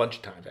before. A bunch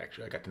of times,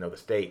 actually. I got to know the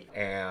state.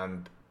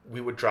 And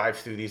we would drive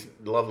through these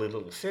lovely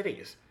little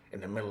cities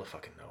in the middle of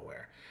fucking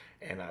nowhere.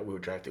 And we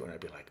would drive through, and I'd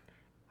be like,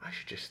 I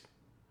should just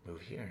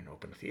move here and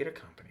open a theater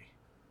company.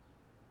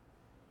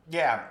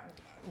 Yeah,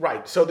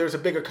 right. So there's a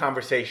bigger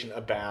conversation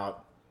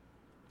about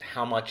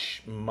how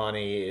much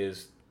money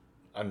is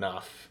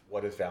enough,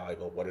 what is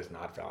valuable, what is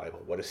not valuable,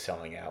 what is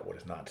selling out, what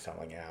is not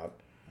selling out.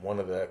 One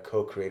of the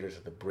co-creators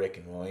of The Brick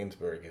in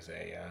Williamsburg is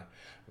a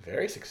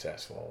very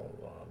successful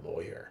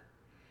lawyer.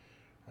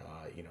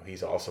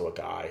 He's also a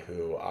guy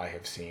who I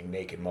have seen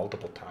naked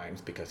multiple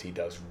times because he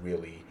does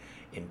really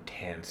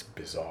intense,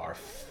 bizarre,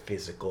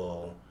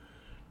 physical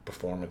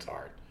performance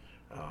art.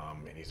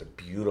 And he's a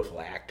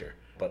beautiful actor.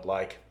 But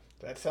like,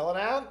 is that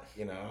selling out?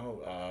 The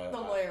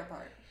lawyer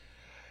part.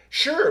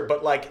 Sure,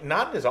 but like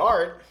not in his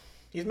art.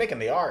 He's making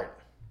the art,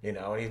 and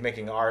he's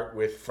making art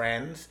with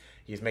friends.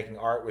 He's making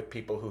art with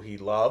people who he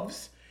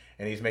loves,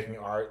 and he's making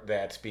art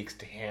that speaks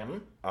to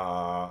him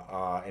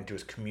and to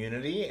his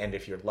community. And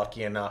if you're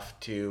lucky enough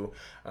to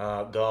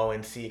go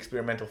and see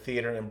experimental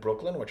theater in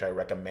Brooklyn, which I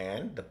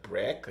recommend, The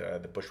Brick,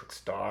 the Bushwick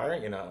Star,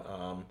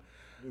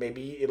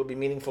 maybe it'll be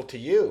meaningful to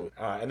you.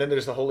 And then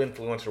there's the whole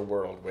influencer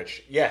world,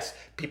 which, yes,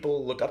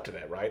 people look up to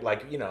that, right?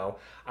 Like,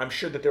 I'm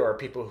sure that there are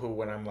people who,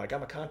 when I'm like,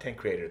 I'm a content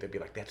creator, they'd be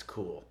like, that's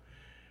cool.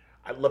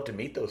 I'd love to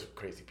meet those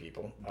crazy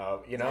people,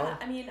 Yeah,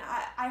 I mean,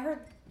 I heard,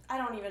 I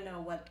don't even know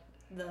what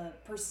the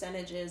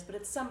percentage is, but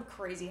it's some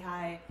crazy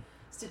high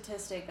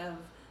statistic of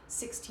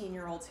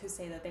 16-year-olds who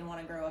say that they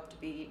want to grow up to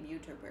be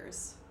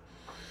YouTubers.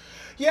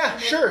 Yeah,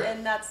 sure.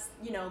 And that's,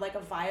 like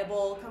a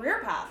viable career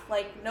path.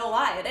 Like, no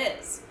lie, it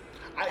is.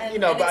 And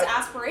it's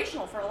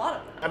aspirational for a lot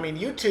of them. I mean,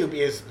 YouTube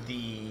is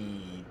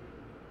the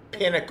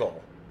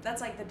pinnacle. That's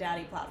like the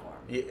daddy platform.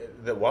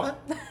 The what?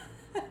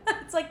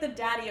 It's like the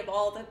daddy of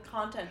all the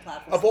content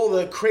platforms. Of all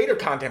the creator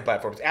content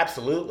platforms,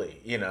 absolutely.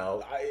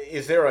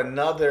 Is there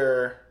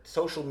another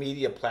social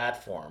media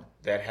platform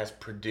that has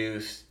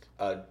produced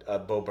a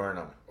Bo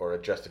Burnham or a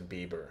Justin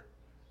Bieber,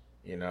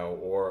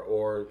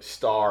 or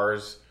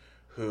stars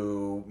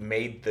who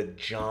made the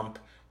jump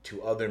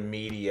to other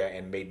media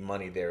and made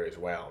money there as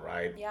well,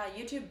 right? Yeah,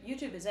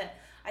 YouTube is it.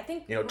 I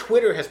think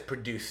Twitter has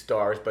produced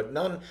stars,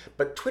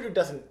 but Twitter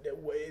doesn't.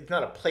 It's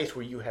not a place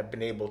where you have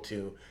been able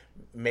to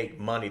make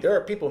money. There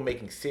are people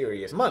making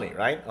serious money,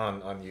 right,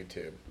 on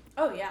YouTube.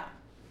 Oh yeah,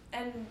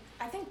 and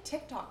I think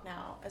TikTok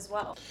now as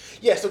well.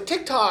 Yeah, so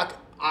TikTok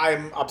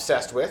I'm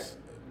obsessed with.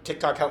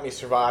 TikTok helped me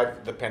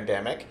survive the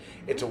pandemic.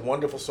 It's a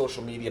wonderful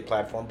social media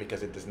platform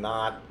because it does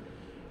not.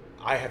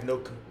 I have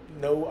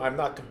I'm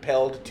not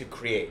compelled to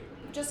create.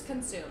 Just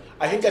consume.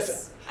 I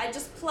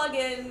just plug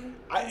in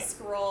and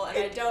scroll, and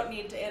I don't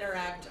need to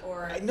interact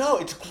or no,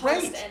 it's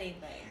great. Post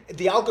anything.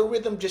 The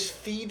algorithm just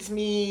feeds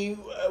me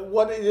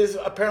what it is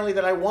apparently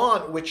that I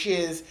want, which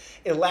is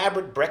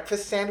elaborate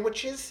breakfast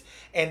sandwiches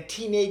and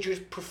teenagers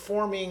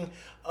performing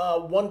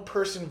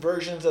one-person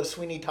versions of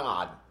Sweeney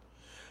Todd.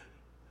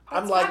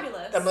 That's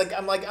fabulous.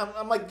 I'm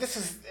like, this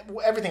is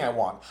everything I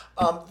want.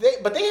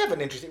 But they have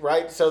an interesting,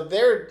 right? So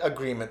their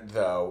agreement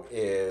though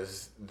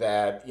is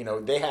that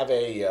they have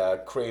a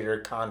creator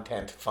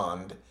content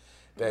fund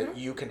that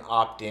you can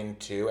opt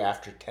into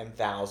after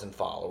 10,000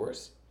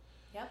 followers.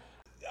 Yep.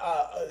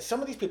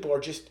 Some of these people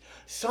are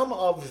some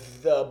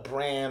of the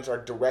brands are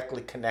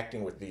directly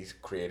connecting with these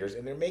creators,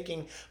 and they're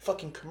making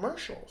fucking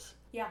commercials.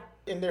 Yeah.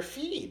 In their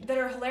feed. That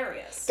are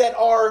hilarious. That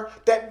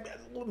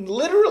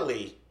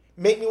literally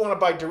make me want to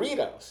buy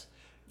Doritos.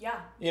 Yeah.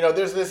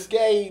 There's this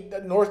gay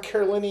North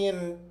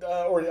Carolinian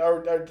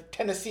or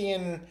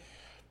Tennessean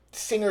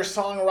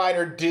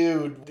singer-songwriter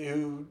dude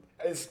who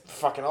is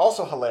fucking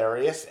also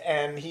hilarious,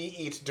 and he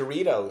eats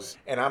Doritos,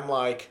 and I'm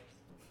like,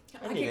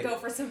 I could go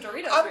for some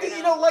Doritos right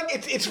now.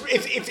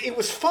 It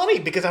was funny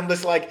because I'm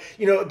just like,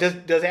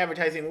 does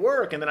advertising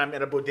work? And then I'm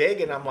at a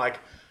bodega and I'm like,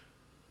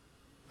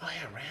 oh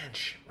yeah,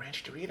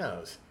 ranch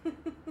Doritos.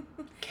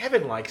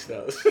 Kevin likes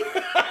those.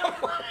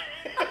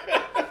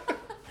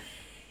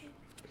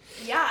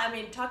 Yeah, I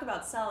mean, talk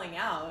about selling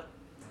out.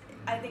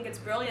 I think it's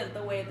brilliant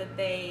the way that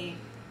they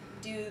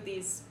do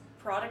these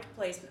product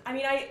placement. I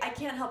mean, I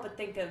can't help but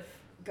think of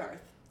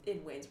Garth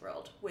in Wayne's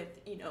World with,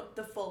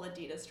 the full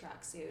Adidas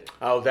tracksuit.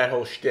 Oh, that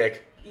whole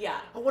shtick.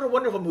 Yeah. Oh, what a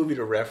wonderful movie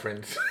to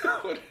reference.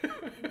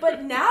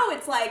 But now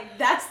it's like,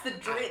 that's the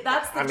dream.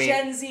 That's the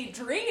Gen Z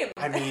dream.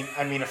 I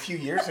mean, a few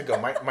years ago,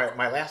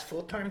 my last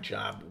full-time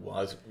job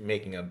was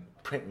making a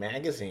print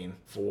magazine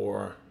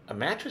for a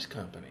mattress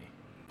company.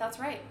 That's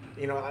right.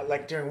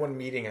 Like during one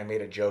meeting, I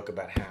made a joke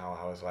about how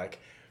I was like,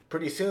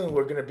 pretty soon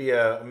we're going to be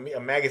a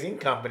magazine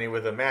company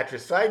with a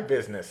mattress side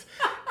business.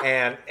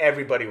 And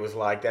everybody was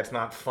like, that's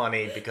not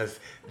funny, because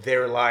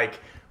they're like,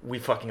 we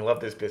fucking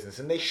love this business,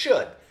 and they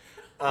should.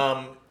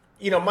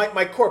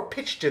 My core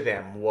pitch to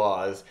them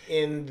was,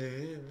 in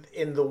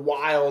the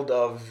wild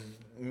of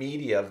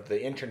media, of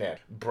the internet,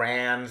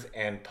 brands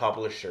and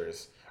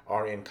publishers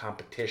are in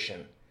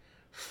competition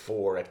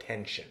for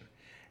attention.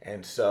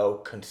 And so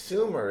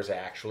consumers,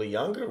 actually,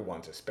 younger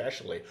ones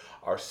especially,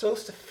 are so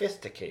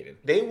sophisticated.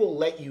 They will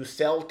let you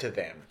sell to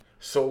them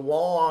so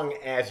long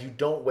as you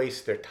don't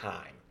waste their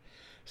time.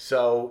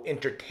 So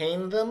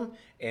entertain them,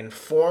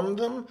 inform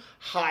them,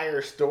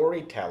 hire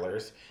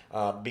storytellers,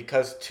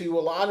 because to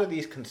a lot of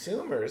these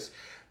consumers,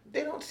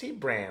 they don't see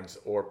brands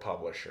or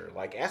publisher.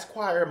 Like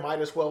Esquire might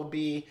as well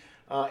be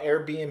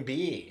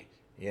Airbnb,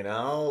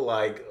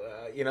 like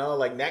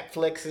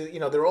Netflix is,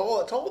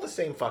 it's all the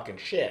same fucking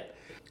shit.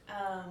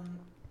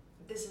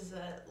 This is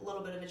a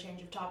little bit of a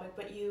change of topic,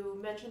 but you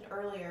mentioned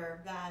earlier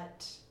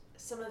that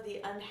some of the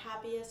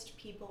unhappiest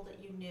people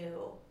that you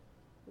knew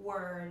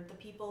were the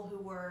people who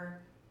were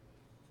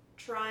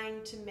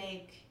trying to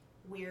make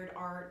weird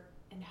art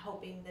and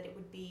hoping that it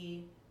would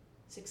be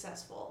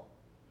successful.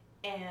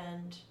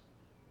 And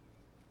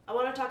I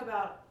want to talk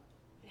about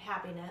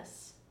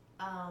happiness,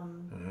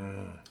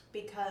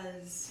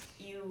 because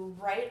you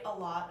write a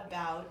lot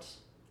about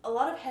a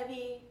lot of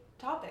heavy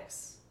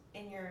topics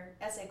in your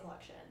essay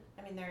collection.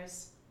 I mean,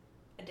 there's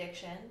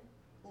addiction,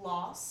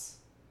 loss,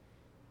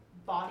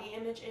 body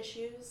image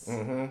issues.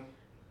 Mm-hmm.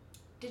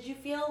 Did you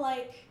feel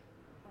like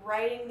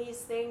writing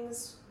these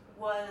things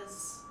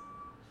was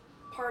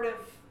part of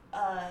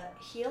a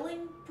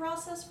healing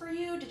process for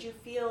you? Did you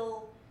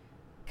feel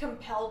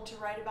compelled to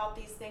write about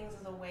these things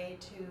as a way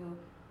to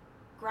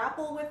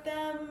grapple with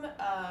them?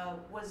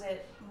 Was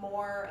it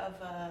more of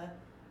a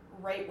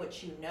write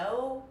what you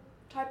know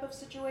type of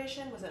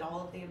situation? Was it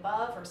all of the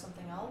above or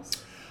something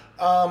else?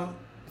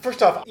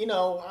 First off,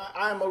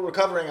 I'm a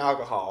recovering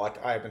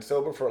alcoholic. I've been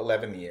sober for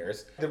 11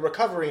 years. The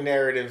recovery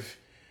narrative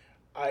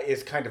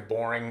is kind of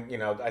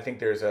boring. I think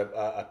there's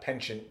a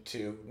penchant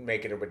to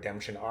make it a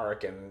redemption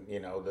arc, and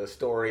the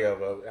story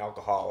of an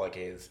alcoholic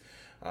is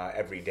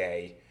every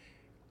day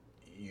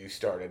you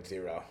start at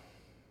zero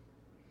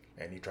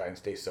and you try and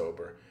stay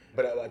sober.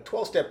 But a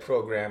 12-step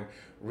program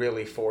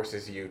really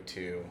forces you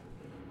to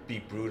be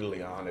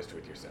brutally honest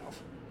with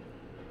yourself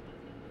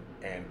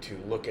and to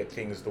look at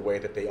things the way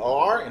that they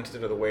are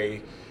instead of the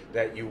way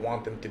that you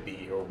want them to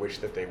be or wish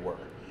that they were.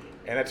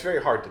 And that's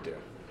very hard to do.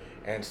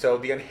 And so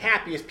the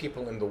unhappiest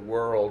people in the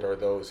world are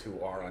those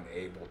who are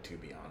unable to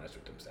be honest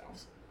with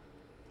themselves.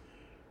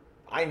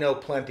 I know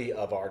plenty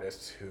of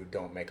artists who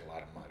don't make a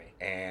lot of money,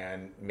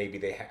 and maybe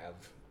they have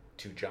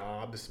 2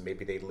 jobs,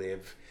 maybe they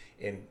live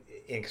in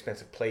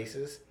inexpensive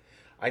places.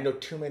 I know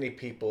too many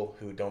people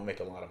who don't make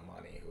a lot of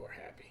money who are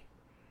happy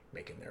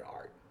making their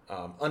art.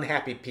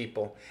 Unhappy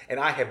people, and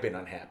I have been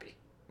unhappy.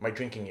 My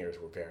drinking years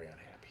were very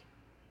unhappy.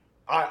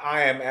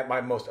 I am at my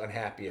most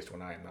unhappiest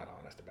when I am not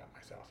honest about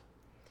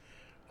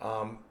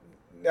myself.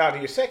 Now, to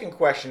your second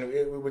question,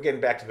 we're getting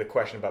back to the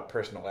question about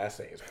personal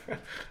essays.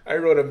 I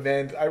wrote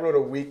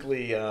a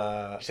weekly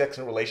sex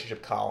and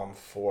relationship column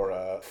for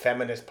a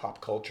feminist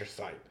pop culture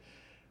site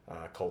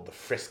called The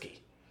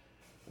Frisky,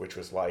 which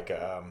was like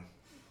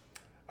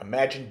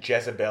imagine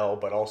Jezebel,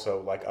 but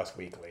also like Us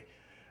Weekly.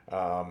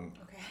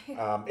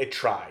 It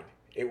tried.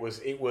 It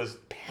was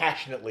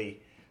passionately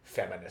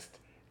feminist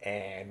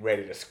and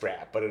ready to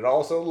scrap, but it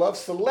also loves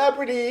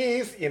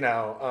celebrities,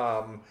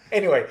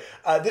 Anyway,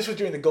 this was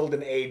during the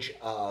golden age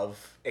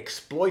of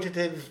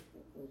exploitative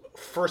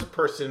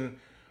first-person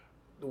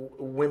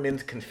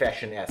women's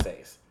confession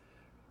essays.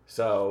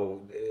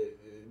 So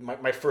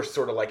my first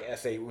sort of like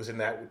essay was in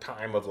that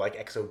time of like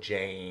Exo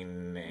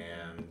Jane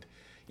and,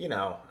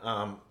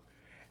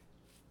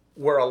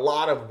 where a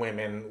lot of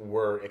women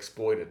were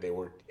exploited. They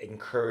were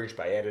encouraged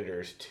by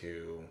editors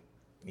to,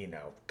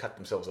 cut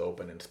themselves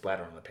open and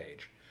splatter on the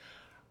page.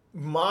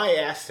 My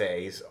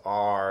essays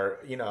are,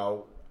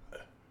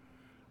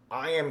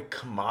 I am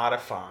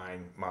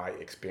commodifying my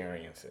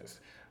experiences.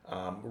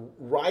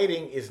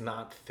 Writing is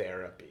not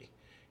therapy.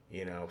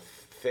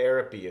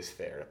 Therapy is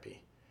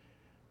therapy.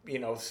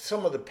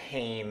 Some of the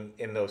pain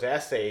in those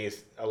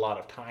essays, a lot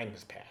of time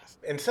has passed.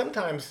 And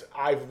sometimes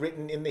I've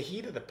written in the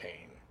heat of the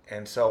pain.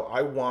 And so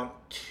I want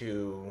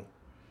to,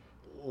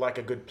 like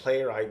a good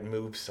playwright,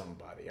 move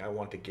somebody. I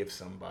want to give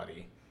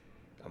somebody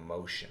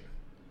emotion.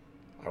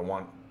 I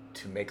want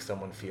to make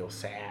someone feel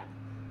sad.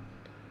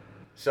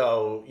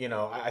 So,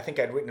 I think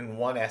I'd written in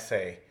one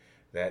essay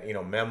that,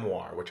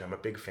 memoir, which I'm a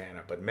big fan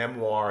of, but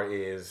memoir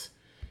is,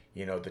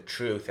 the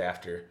truth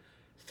after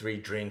 3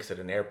 drinks at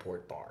an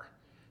airport bar.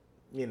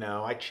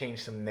 I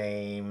change some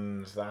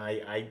names,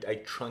 I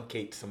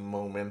truncate some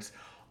moments.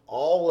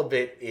 All of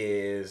it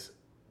is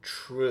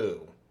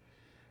true,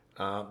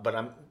 but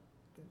I'm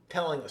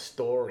telling a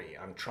story.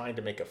 I'm trying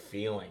to make a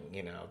feeling,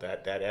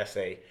 that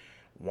essay,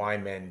 Why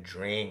Men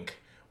Drink,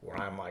 where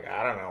I'm like,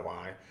 I don't know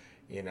why.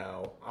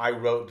 I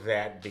wrote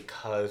that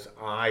because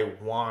I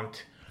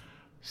want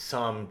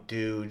some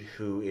dude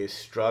who is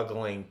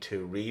struggling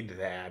to read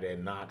that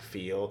and not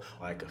feel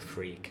like a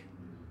freak.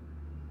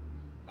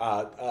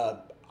 Uh,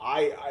 uh,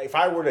 if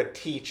I were to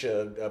teach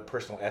a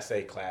personal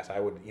essay class, I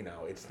would,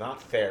 it's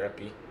not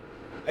therapy.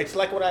 It's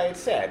like what I had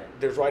said.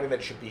 There's writing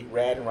that should be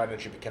read and writing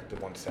that should be kept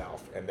to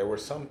oneself. And there were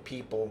some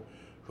people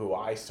who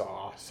I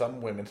saw,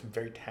 some women, some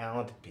very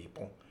talented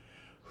people,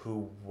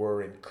 who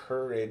were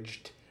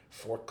encouraged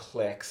for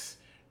clicks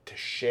to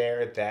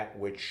share that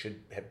which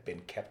should have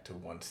been kept to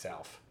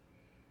oneself.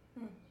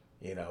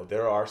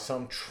 There are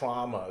some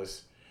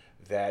traumas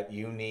that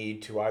you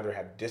need to either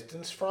have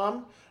distance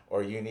from,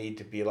 or you need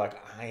to be like,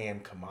 I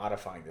am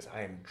commodifying this,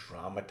 I am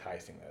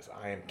dramatizing this,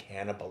 I am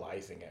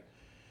cannibalizing it.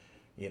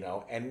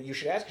 And you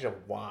should ask yourself,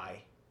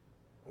 why?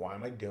 Why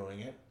am I doing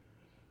it?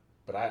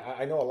 But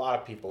I know a lot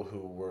of people who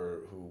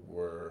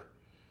were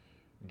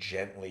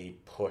gently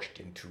pushed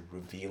into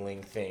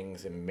revealing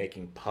things and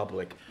making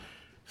public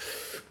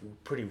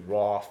pretty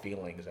raw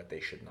feelings that they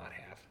should not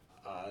have.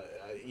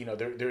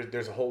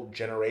 There's a whole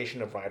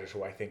generation of writers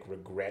who I think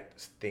regret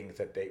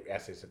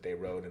essays that they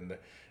wrote in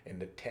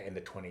the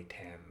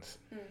 2010s.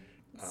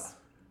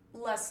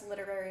 Less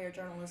literary or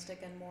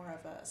journalistic and more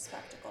of a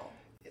spectacle.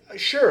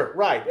 Sure,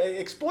 right.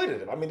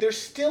 Exploitative. I mean, there's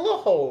still a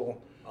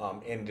whole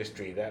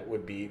industry that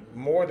would be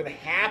more than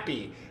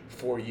happy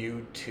for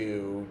you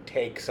to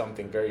take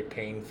something very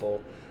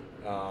painful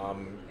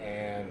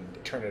and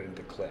turn it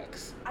into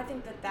clicks. I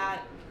think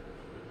that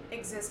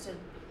existed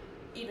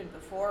even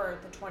before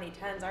the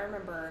 2010s. I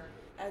remember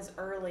as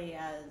early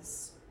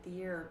as the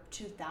year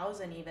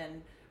 2000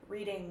 even,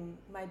 reading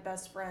my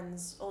best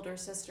friend's older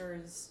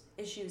sister's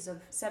issues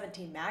of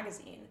 17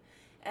 magazine.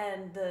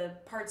 And the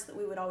parts that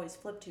we would always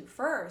flip to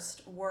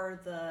first were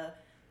the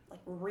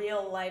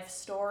real life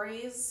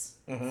stories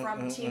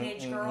from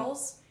teenage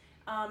girls.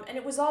 And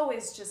it was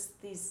always just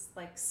these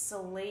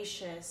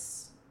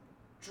salacious,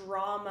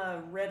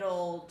 drama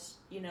riddled,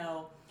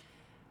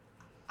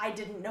 I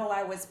didn't know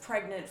I was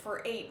pregnant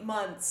for 8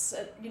 months,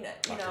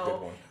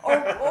 or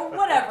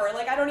whatever.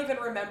 I don't even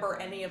remember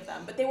any of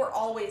them, but they were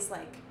always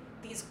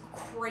these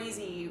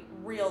crazy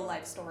real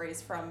life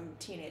stories from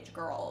teenage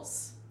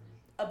girls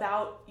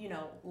about,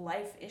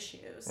 life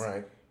issues.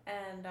 Right.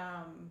 And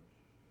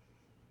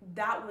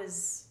that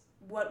was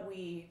what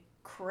we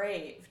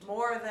craved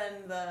more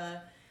than the,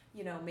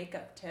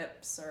 makeup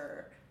tips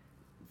or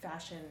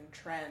fashion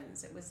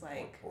trends. It was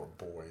or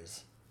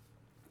boys.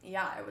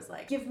 Yeah, it was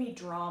give me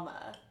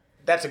drama.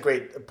 That's a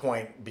great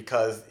point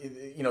because,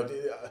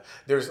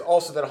 there's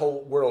also that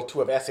whole world,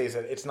 too, of essays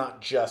that it's not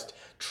just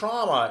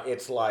trauma.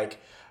 It's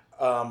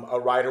a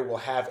writer will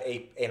have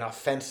an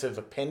offensive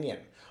opinion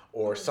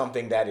or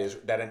something that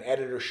an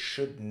editor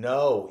should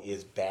know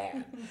is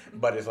bad,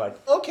 but is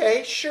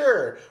okay,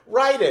 sure,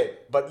 write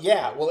it. But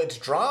yeah, well, it's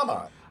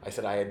drama. I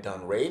said I had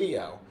done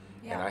radio.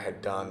 Yeah. And I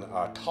had done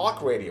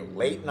talk radio,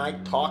 late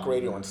night talk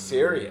radio on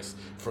Sirius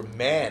for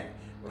men.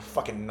 It was a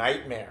fucking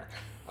nightmare.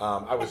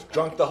 I was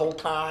drunk the whole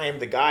time.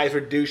 The guys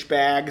were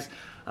douchebags.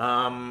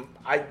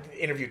 I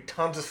interviewed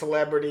tons of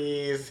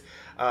celebrities,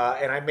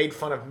 and I made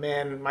fun of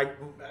men.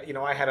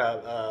 I had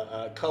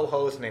a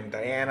co-host named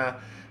Diana,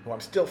 who I'm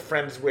still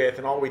friends with,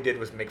 and all we did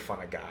was make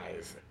fun of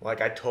guys.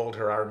 I told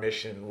her our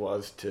mission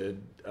was to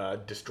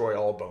destroy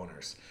all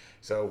boners.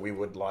 So we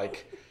would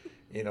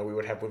we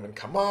would have women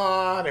come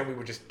on, and we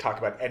would just talk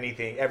about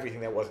everything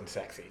that wasn't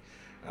sexy.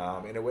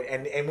 And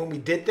when we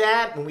did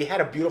that, when we had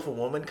a beautiful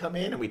woman come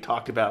in and we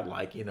talked about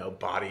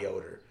body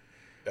odor,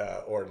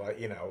 or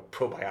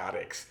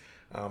probiotics,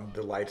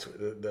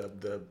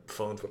 the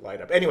phones would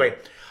light up. Anyway,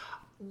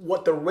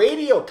 what the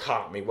radio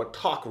taught me, what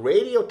talk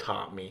radio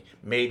taught me,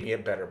 made me a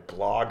better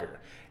blogger.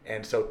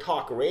 And so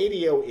talk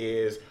radio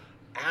is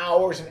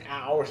hours and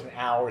hours and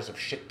hours of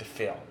shit to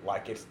fill.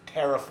 It's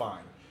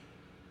terrifying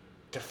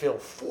to fill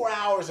 4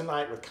 hours a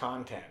night with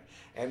content.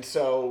 And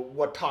so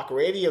what talk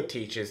radio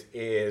teaches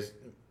is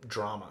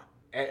drama,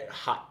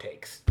 hot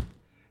takes,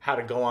 how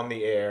to go on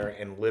the air.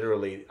 And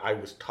literally, I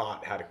was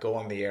taught how to go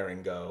on the air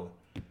and go,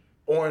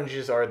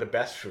 oranges are the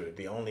best fruit,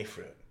 the only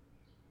fruit.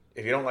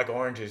 If you don't like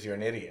oranges, you're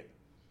an idiot.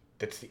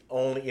 That's the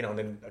only,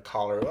 then a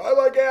caller, I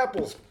like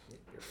apples.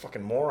 You're a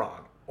fucking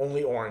moron.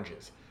 Only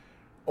oranges.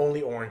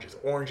 Only oranges.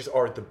 Oranges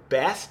are the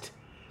best.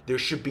 There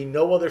should be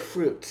no other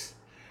fruits.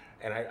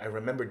 And I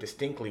remember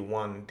distinctly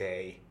one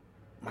day,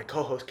 my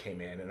co-host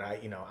came in, and I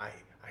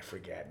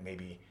forget,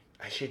 maybe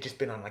she had just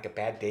been on a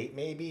bad date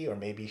maybe, or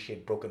maybe she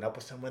had broken up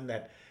with someone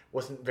that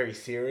wasn't very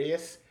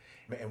serious.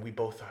 And we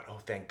both thought, oh,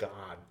 thank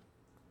God,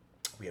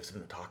 we have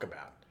something to talk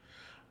about.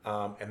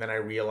 And then I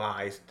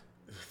realized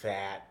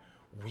that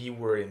we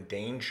were in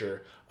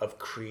danger of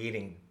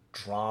creating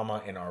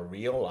drama in our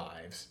real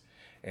lives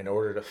in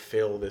order to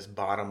fill this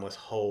bottomless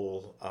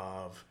hole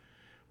of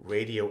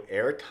radio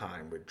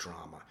airtime with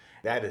drama.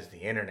 That is the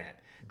internet.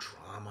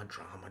 Drama,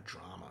 drama,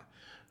 drama.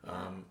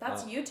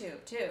 That's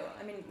YouTube too.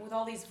 I mean, with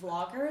all these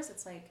vloggers,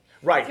 it's like,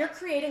 right. If you're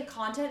creating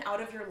content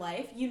out of your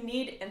life, you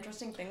need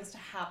interesting things to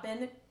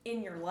happen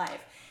in your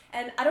life.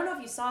 And I don't know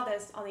if you saw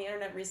this on the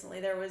internet recently.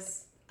 There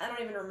was, I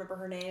don't even remember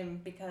her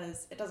name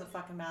because it doesn't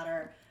fucking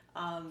matter.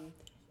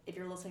 If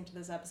you're listening to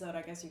this episode,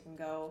 I guess you can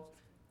go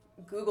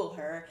Google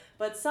her.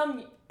 But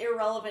some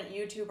irrelevant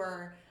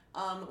YouTuber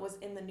was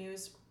in the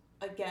news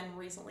again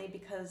recently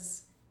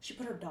because she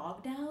put her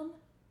dog down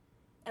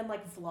and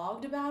like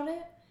vlogged about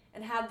it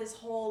and had this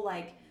whole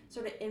like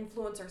sort of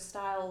influencer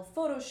style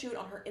photo shoot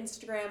on her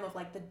Instagram of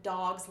like the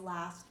dog's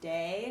last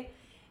day.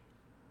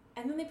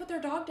 And then they put their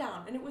dog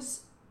down, and it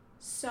was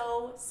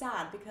so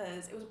sad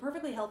because it was a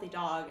perfectly healthy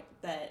dog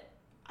that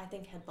I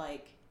think had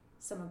like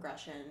some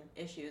aggression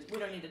issues. We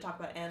don't need to talk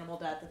about animal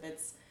death if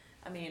it's,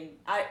 I mean,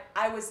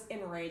 I was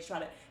enraged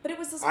about it, but it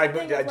was this whole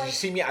thing of, like, did you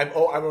see me? I'm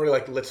already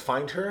like, let's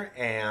find her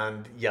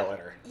and yell at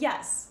her.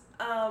 Yes.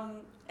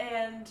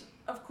 And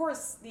of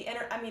course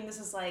I mean, this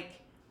is like,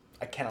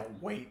 I cannot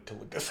wait to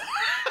look this up.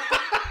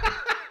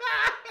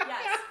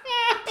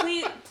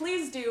 Yes.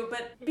 Please do,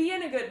 but be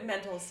in a good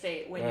mental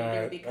state when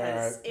you do,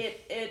 because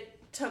it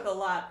took a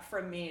lot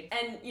from me.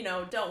 And, you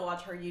know, don't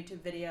watch her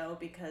YouTube video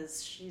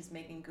because she's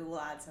making Google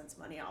AdSense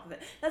money off of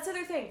it. That's the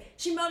other thing.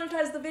 She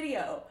monetized the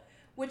video,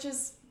 which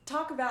is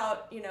talk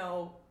about, you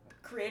know,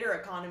 creator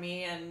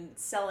economy and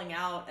selling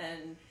out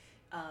and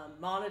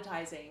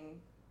monetizing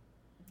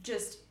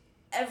just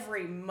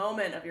every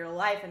moment of your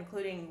life,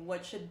 including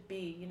what should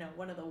be, you know,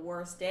 one of the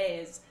worst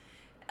days.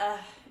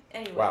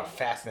 Anyway. Wow,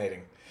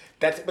 fascinating.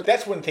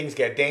 That's when things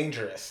get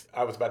dangerous.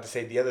 I was about to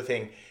say the other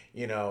thing,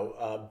 you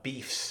know,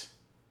 beefs.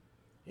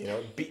 You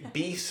know,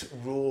 beefs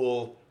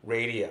rule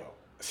radio.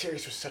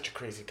 Sirius was such a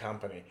crazy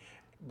company,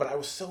 but I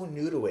was so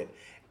new to it,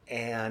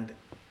 and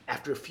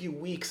after a few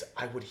weeks,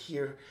 I would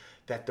hear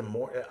that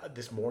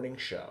this morning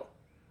show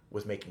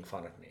was making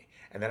fun of me.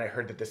 And then I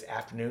heard that this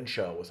afternoon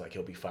show was like,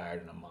 he'll be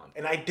fired in a month.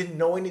 And I didn't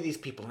know any of these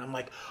people. And I'm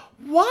like,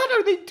 what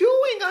are they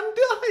doing?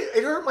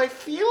 It hurt my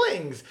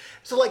feelings.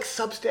 So like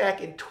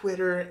Substack and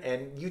Twitter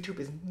and YouTube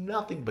is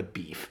nothing but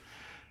beef.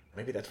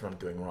 Maybe that's what I'm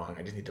doing wrong.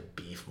 I just need to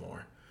beef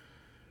more.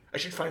 I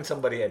should find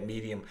somebody at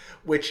Medium,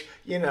 which,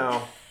 you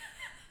know,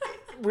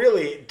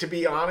 really, to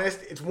be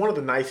honest, it's one of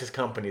the nicest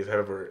companies I've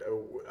ever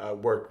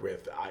worked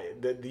with.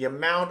 The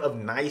amount of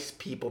nice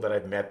people that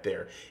I've met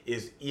there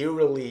is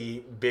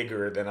eerily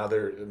bigger than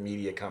other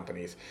media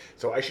companies.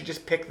 So I should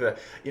just pick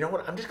you know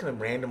what, I'm just going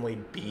to randomly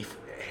beef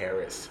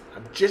Harris.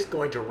 I'm just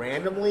going to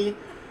randomly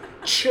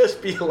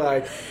just be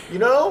like, you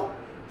know,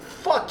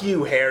 fuck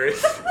you,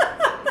 Harris.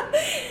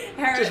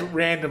 Just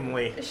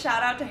randomly.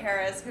 Shout out to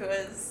Harris, who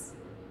is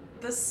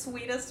the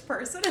sweetest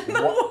person in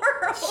the world.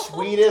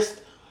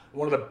 Sweetest.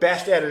 One of the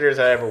best editors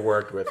I ever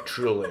worked with,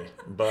 truly.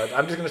 But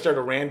I'm just going to start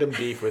a random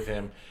beef with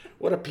him.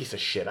 What a piece of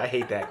shit. I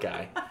hate that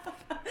guy.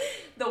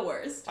 The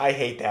worst. I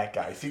hate that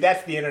guy. See,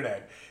 that's the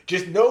internet.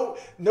 Just no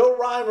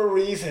rhyme or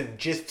reason.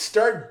 Just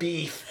start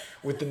beef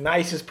with the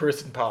nicest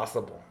person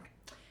possible.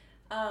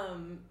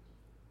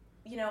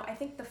 You know, I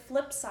think the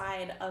flip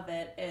side of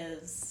it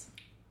is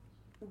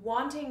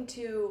wanting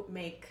to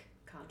make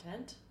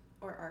content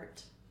or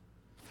art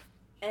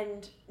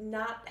and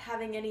not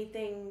having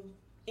anything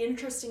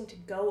interesting to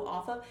go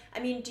off of. I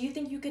mean, do you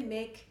think you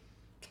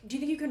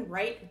can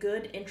write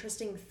good,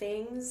 interesting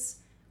things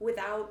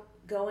without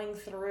going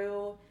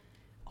through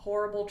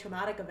horrible,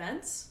 traumatic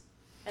events?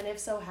 And if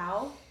so,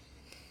 how?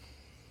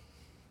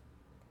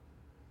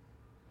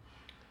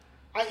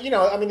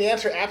 The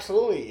answer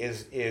absolutely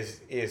is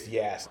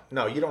yes.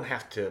 No, you don't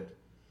have to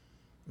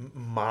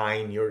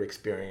mine your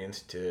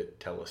experience to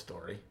tell a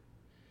story.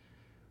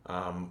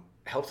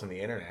 Helps on the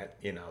internet.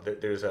 You know,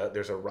 there's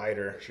a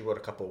writer. She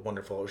writes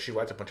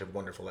a bunch of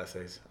wonderful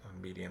essays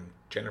on Medium.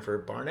 Jennifer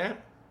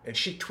Barnett, and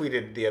she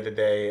tweeted the other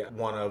day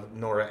one of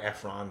Nora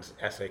Ephron's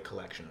essay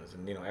collections,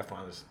 and you know,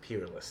 Ephron is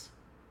peerless.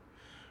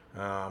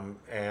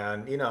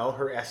 And you know,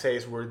 her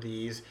essays were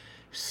these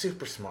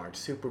super smart,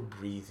 super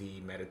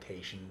breezy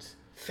meditations,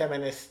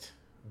 feminist,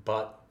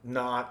 but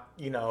not,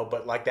 you know,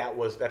 but like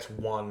that's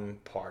one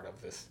part of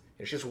this.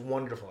 She's a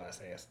wonderful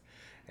essayist,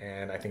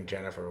 and I think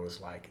Jennifer was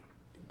like,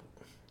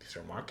 is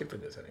there a market for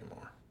this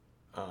anymore?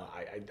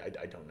 I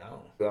don't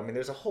know. I mean,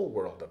 there's a whole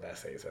world of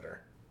essays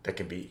that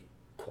can be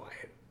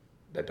quiet,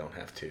 that don't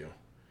have to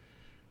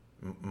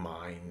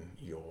mine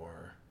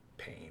your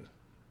pain.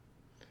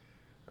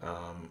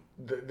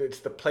 It's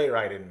the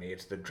playwright in me,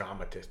 it's the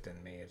dramatist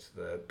in me, it's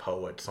the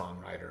poet,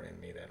 songwriter in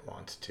me that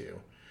wants to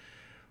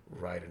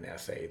write an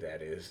essay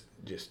that is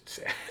just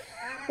sad.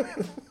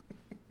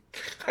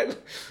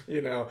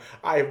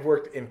 I've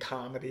worked in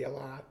comedy a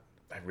lot.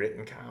 I've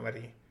written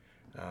comedy.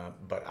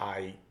 But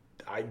I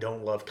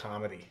don't love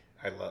comedy.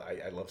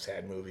 I love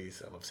sad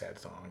movies. I love sad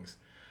songs.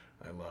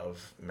 I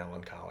love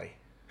melancholy.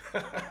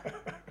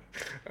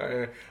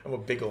 I'm a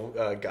big old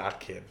goth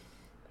kid.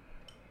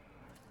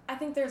 I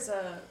think there's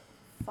a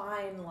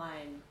fine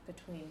line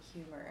between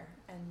humor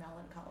and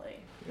melancholy.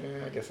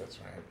 Yeah, I guess that's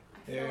right.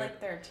 I feel like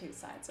there are two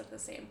sides of the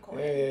same coin.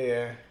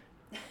 Yeah.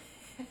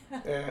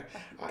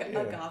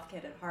 A goth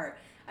kid at heart.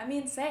 I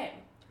mean, same.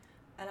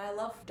 And I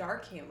love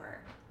dark humor.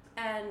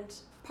 And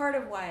part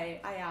of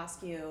why I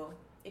ask you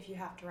if you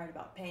have to write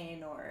about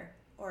pain or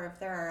if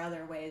there are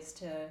other ways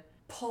to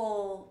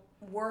pull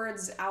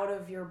words out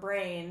of your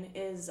brain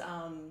is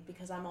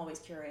because I'm always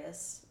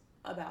curious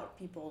about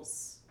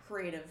people's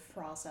creative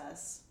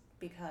process,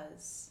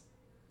 because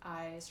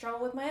I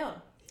struggle with my own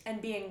and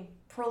being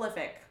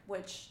prolific,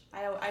 which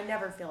I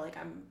never feel like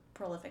I'm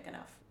prolific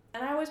enough.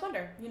 And I always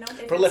wonder,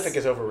 if prolific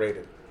is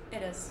overrated.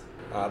 It is.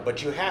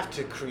 But you have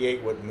to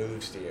create what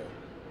moves you.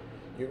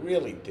 You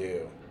really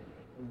do.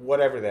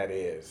 Whatever that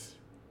is.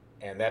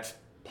 And that's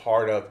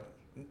part of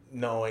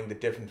knowing the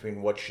difference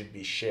between what should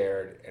be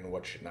shared and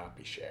what should not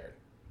be shared.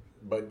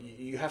 But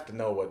you have to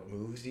know what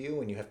moves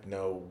you, and you have to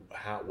know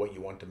what you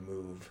want to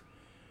move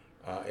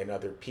in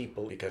other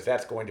people, because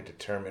that's going to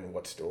determine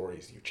what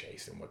stories you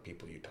chase and what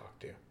people you talk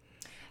to.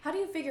 How do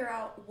you figure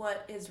out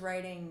what is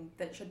writing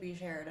that should be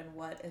shared and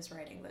what is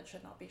writing that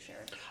should not be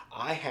shared?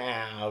 I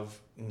have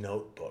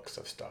notebooks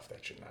of stuff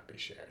that should not be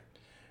shared.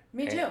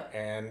 Me too.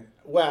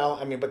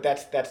 But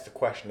that's the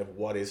question of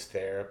what is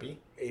therapy.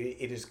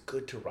 It is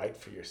good to write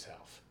for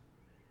yourself.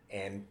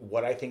 And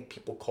what I think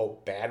people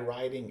call bad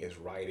writing is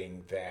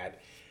writing that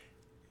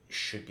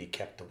should be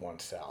kept to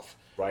oneself.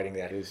 Writing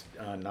that is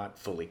not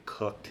fully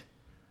cooked,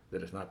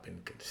 that has not been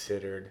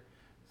considered,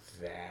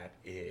 that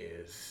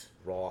is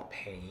raw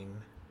pain,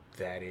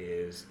 that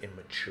is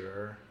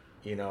immature.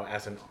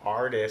 As an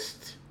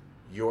artist,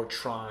 you're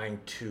trying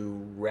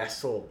to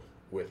wrestle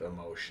with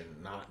emotion,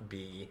 not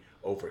be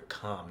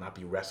overcome, not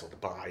be wrestled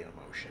by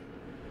emotion.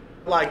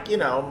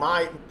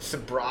 My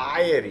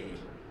sobriety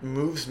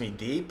moves me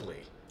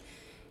deeply.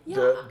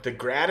 Yeah. The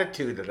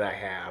gratitude that I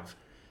have,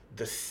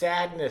 the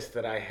sadness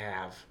that I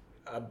have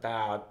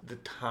about the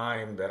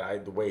time that I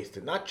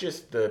wasted, not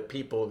just the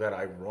people that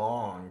I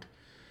wronged,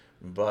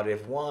 but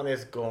if one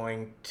is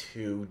going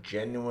to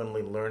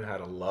genuinely learn how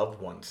to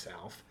love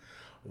oneself,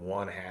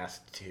 one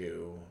has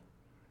to,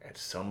 at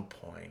some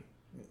point,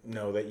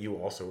 know that you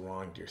also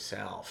wronged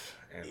yourself.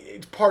 And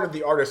it's part of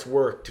the artist's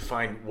work to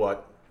find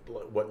what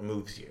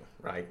moves you,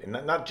 right? And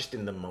not just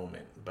in the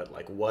moment, but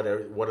what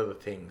are the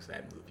things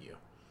that move you?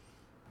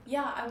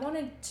 Yeah, I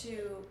wanted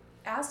to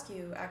ask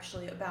you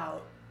actually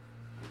about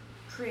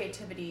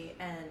creativity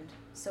and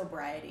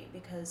sobriety,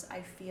 because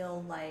I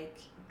feel like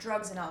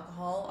drugs and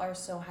alcohol are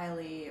so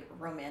highly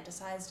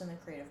romanticized in the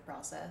creative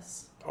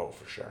process. Oh,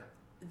 for sure.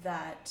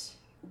 That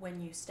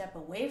when you step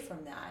away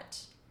from that,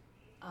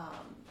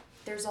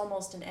 there's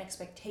almost an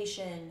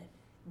expectation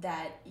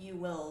that you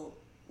will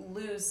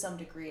lose some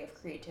degree of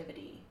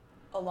creativity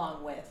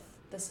along with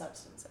the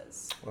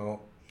substances.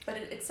 Well, but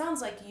it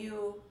sounds like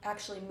you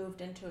actually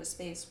moved into a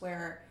space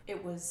where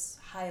it was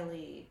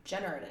highly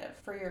generative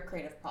for your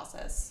creative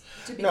process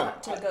to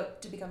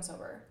become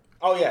sober.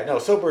 Oh yeah, no,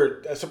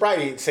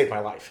 sobriety saved my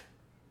life.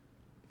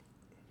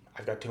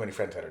 I've got too many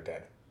friends that are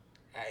dead,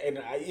 and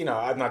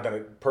I've not done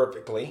it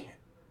perfectly,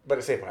 but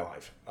it saved my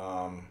life.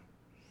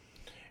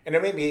 And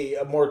it made me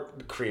more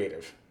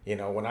creative.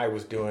 When I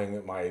was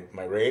doing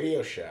my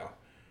radio show,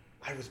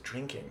 I was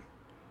drinking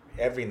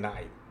every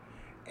night,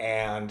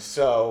 and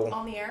so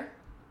on the air.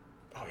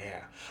 Oh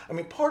yeah,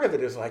 part of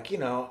it is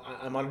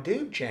I'm on a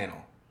dude channel.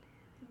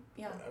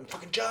 Yeah. I'm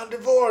fucking John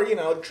Devore,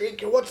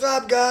 drinking. What's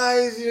up,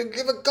 guys?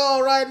 Give a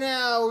call right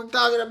now. We're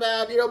talking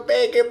about,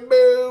 bacon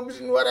boobs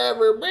and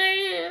whatever.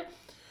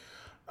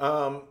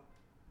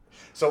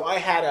 So I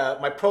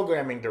had my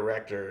programming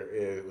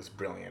director was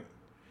brilliant,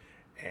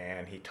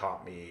 and he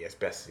taught me as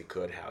best as he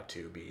could how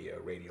to be a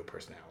radio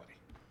personality.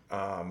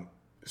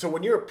 So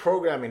when you're a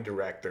programming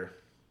director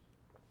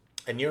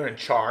and you're in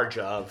charge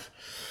of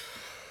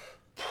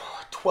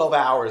 12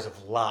 hours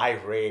of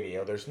live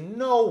radio, there's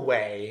no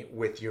way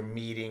with your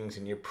meetings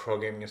and your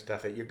programming and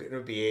stuff that you're going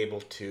to be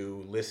able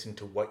to listen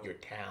to what your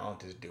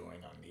talent is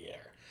doing on the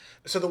air.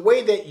 So the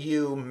way that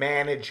you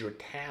manage your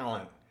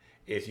talent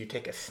is you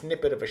take a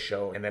snippet of a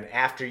show, and then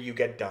after you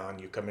get done,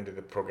 you come into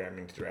the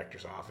programming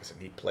director's office and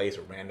he plays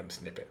a random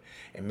snippet.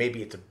 And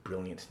maybe it's a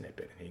brilliant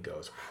snippet, and he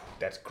goes,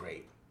 that's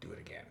great, do it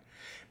again.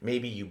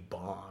 Maybe you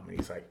bomb, and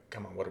he's like,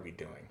 come on, what are we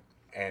doing?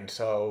 And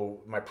so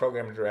my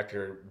programming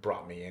director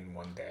brought me in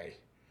one day,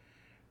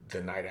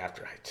 the night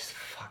after I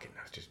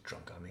was just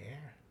drunk on the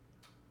air.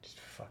 Just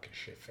fucking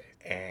shit-faced.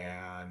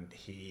 And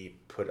he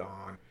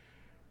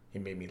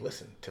made me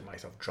listen to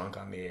myself drunk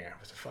on the air.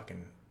 It was a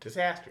fucking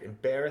disaster,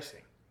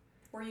 embarrassing.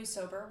 Were you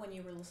sober when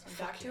you were listening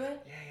back to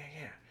it?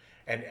 Yeah.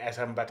 And as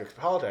I'm about to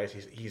apologize,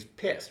 he's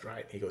pissed,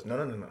 right? He goes,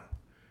 no. He's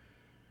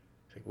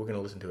like, we're going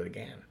to listen to it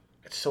again.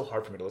 It's so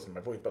hard for me to listen to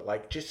my voice,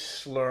 but just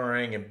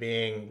slurring and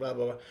being blah,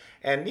 blah, blah.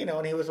 And,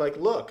 and he was like,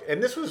 look,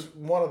 and this was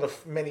one of the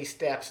many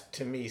steps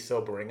to me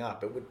sobering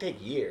up. It would take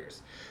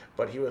years.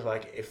 But he was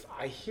like, if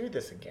I hear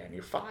this again,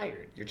 you're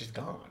fired. You're just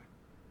gone,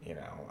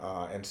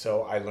 And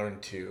so I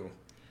learned to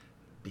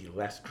be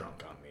less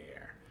drunk on the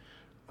air.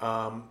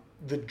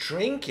 The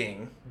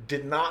drinking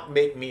did not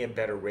make me a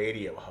better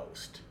radio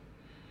host.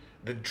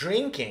 The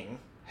drinking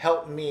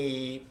helped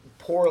me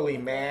poorly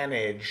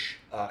manage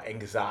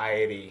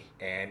anxiety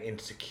and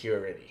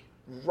insecurity.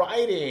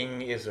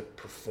 Writing is a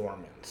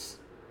performance,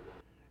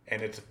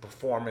 and it's a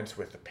performance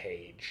with a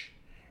page.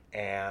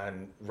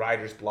 And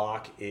writer's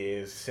block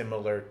is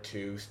similar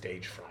to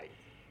stage fright.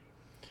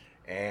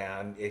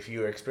 And if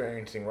you're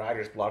experiencing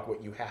writer's block,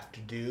 what you have to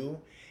do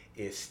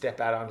is step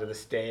out onto the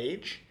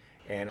stage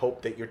and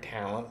hope that your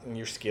talent and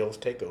your skills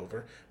take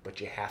over, but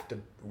you have to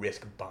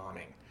risk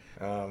bombing.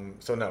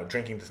 So no,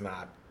 drinking does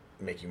not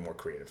make you more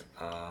creative.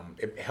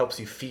 It helps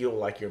you feel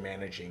like you're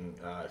managing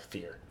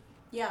fear.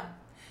 Yeah.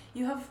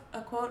 You have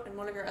a quote in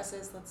one of your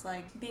essays that's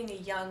like, being a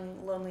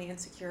young, lonely,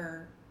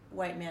 insecure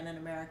white man in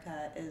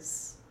America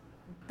is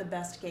the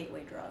best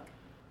gateway drug.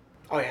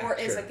 Oh yeah, or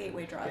sure. is a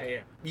gateway drug.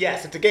 Yeah.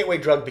 Yes, it's a gateway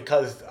drug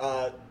because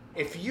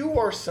if you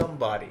are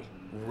somebody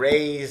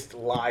raised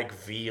like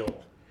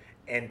veal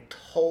and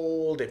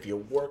told if you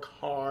work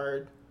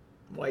hard,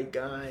 white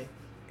guy,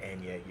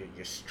 and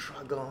you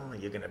struggle,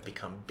 you're going to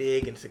become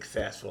big and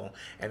successful,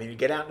 and then you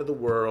get out into the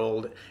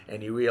world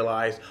and you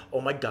realize,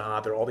 oh my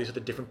God, there are all these other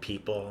different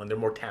people and they're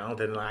more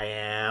talented than I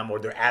am, or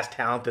they're as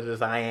talented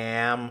as I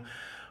am,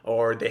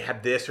 or they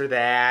have this or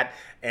that,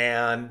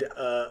 and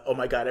oh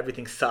my God,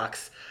 everything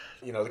sucks.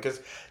 You know, because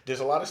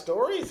there's a lot of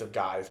stories of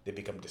guys, they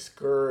become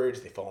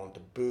discouraged, they fall into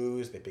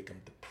booze, they become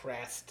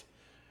depressed.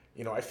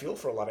 You know, I feel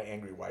for a lot of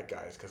angry white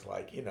guys because,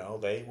 like, you know,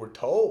 they were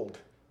told,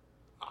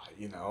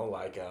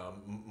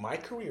 my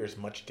career is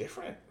much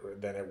different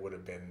than it would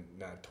have been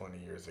 20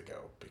 years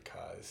ago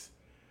because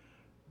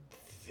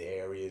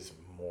there is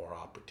more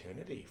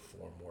opportunity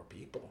for more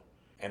people.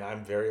 And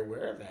I'm very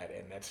aware of that,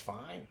 and that's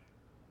fine.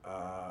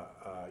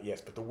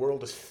 Yes, but the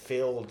world is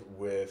filled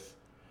with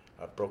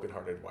a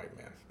broken-hearted white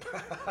man.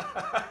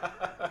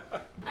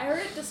 I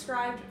heard it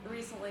described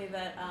recently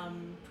that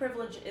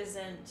privilege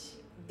isn't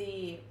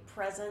the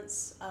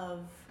presence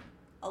of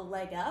a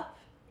leg up,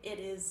 it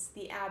is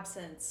the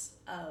absence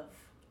of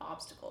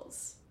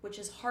obstacles, which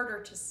is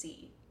harder to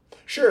see.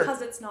 Sure.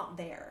 Because it's not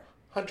there.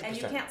 100%. And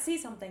you can't see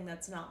something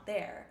that's not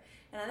there.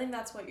 And I think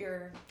that's what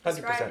you're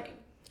describing.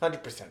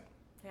 100%.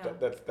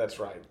 Yeah. That's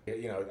right.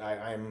 You know,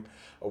 I'm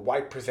a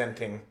white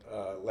presenting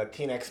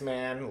Latinx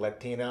man,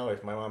 Latino,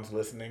 if my mom's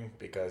listening,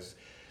 because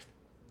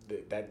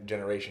that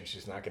generation,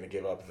 she's not going to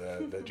give up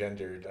the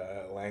gendered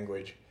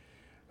language.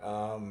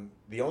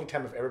 The only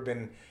time I've ever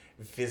been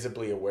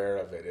visibly aware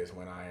of it is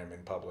when I am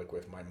in public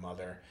with my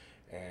mother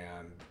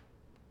and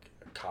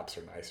cops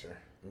are nicer.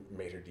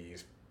 Major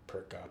D's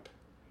perk up.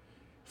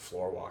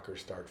 Floor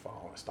walkers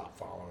stop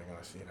following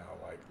us, you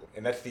know, like,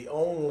 and that's the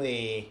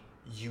only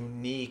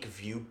unique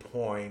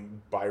viewpoint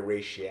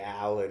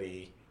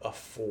biraciality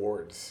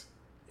affords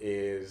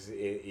is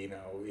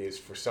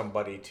for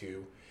somebody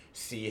to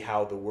see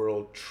how the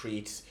world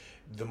treats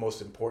the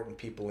most important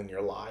people in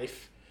your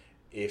life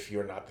if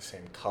you're not the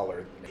same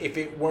color. If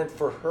it weren't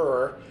for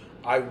her,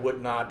 I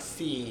would not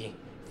see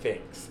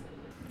things.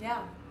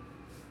 Yeah.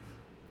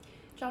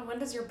 John, when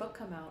does your book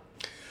come out?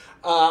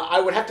 I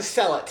would have to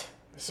sell it.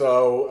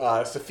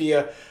 So,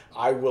 Sophia,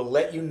 I will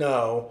let you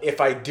know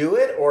if I do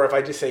it or if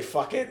I just say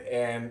fuck it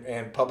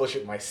and publish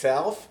it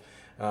myself.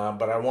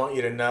 But I want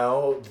you to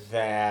know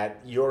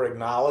that your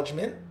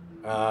acknowledgement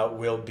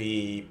will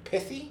be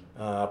pithy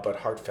but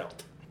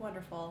heartfelt.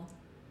 Wonderful.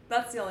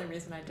 That's the only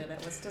reason I did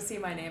it, was to see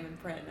my name in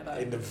print.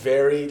 In the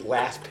very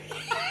last page.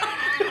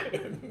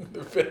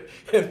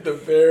 in the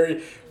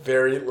very,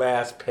 very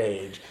last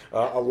page,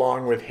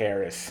 along with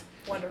Harris.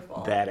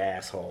 Wonderful. That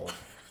asshole.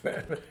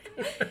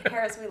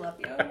 Harris, we love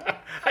you.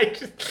 I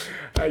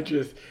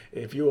just,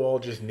 if you all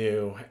just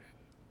knew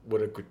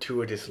what a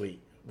gratuitously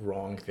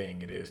wrong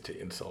thing it is to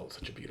insult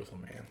such a beautiful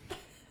man.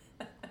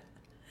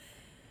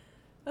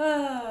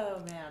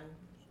 Oh, man.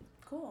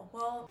 Cool.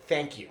 Well,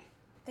 thank you.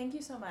 Thank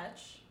you so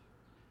much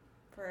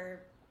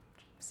for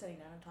sitting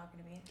down and talking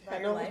to me about I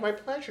know, your it was life. my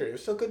pleasure. It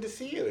was so good to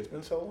see you. It's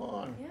been so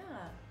long. Yeah.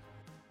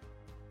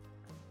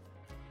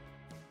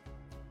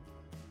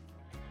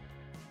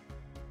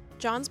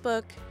 John's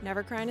book,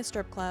 Never Cry in a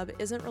Strip Club,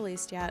 isn't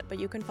released yet, but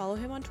you can follow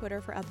him on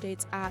Twitter for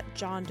updates at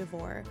John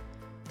Devore.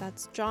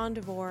 That's John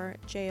Devore,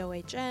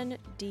 JohnDevore.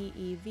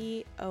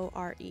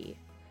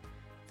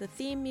 The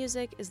theme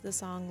music is the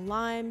song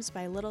Limes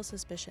by Little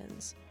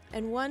Suspicions.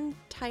 And one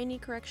tiny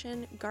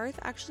correction, Garth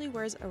actually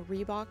wears a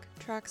Reebok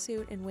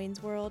tracksuit in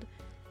Wayne's World,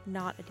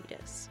 not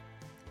Adidas.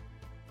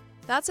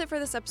 That's it for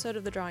this episode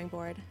of The Drawing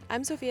Board.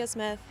 I'm Sophia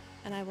Smith,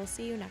 and I will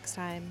see you next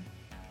time.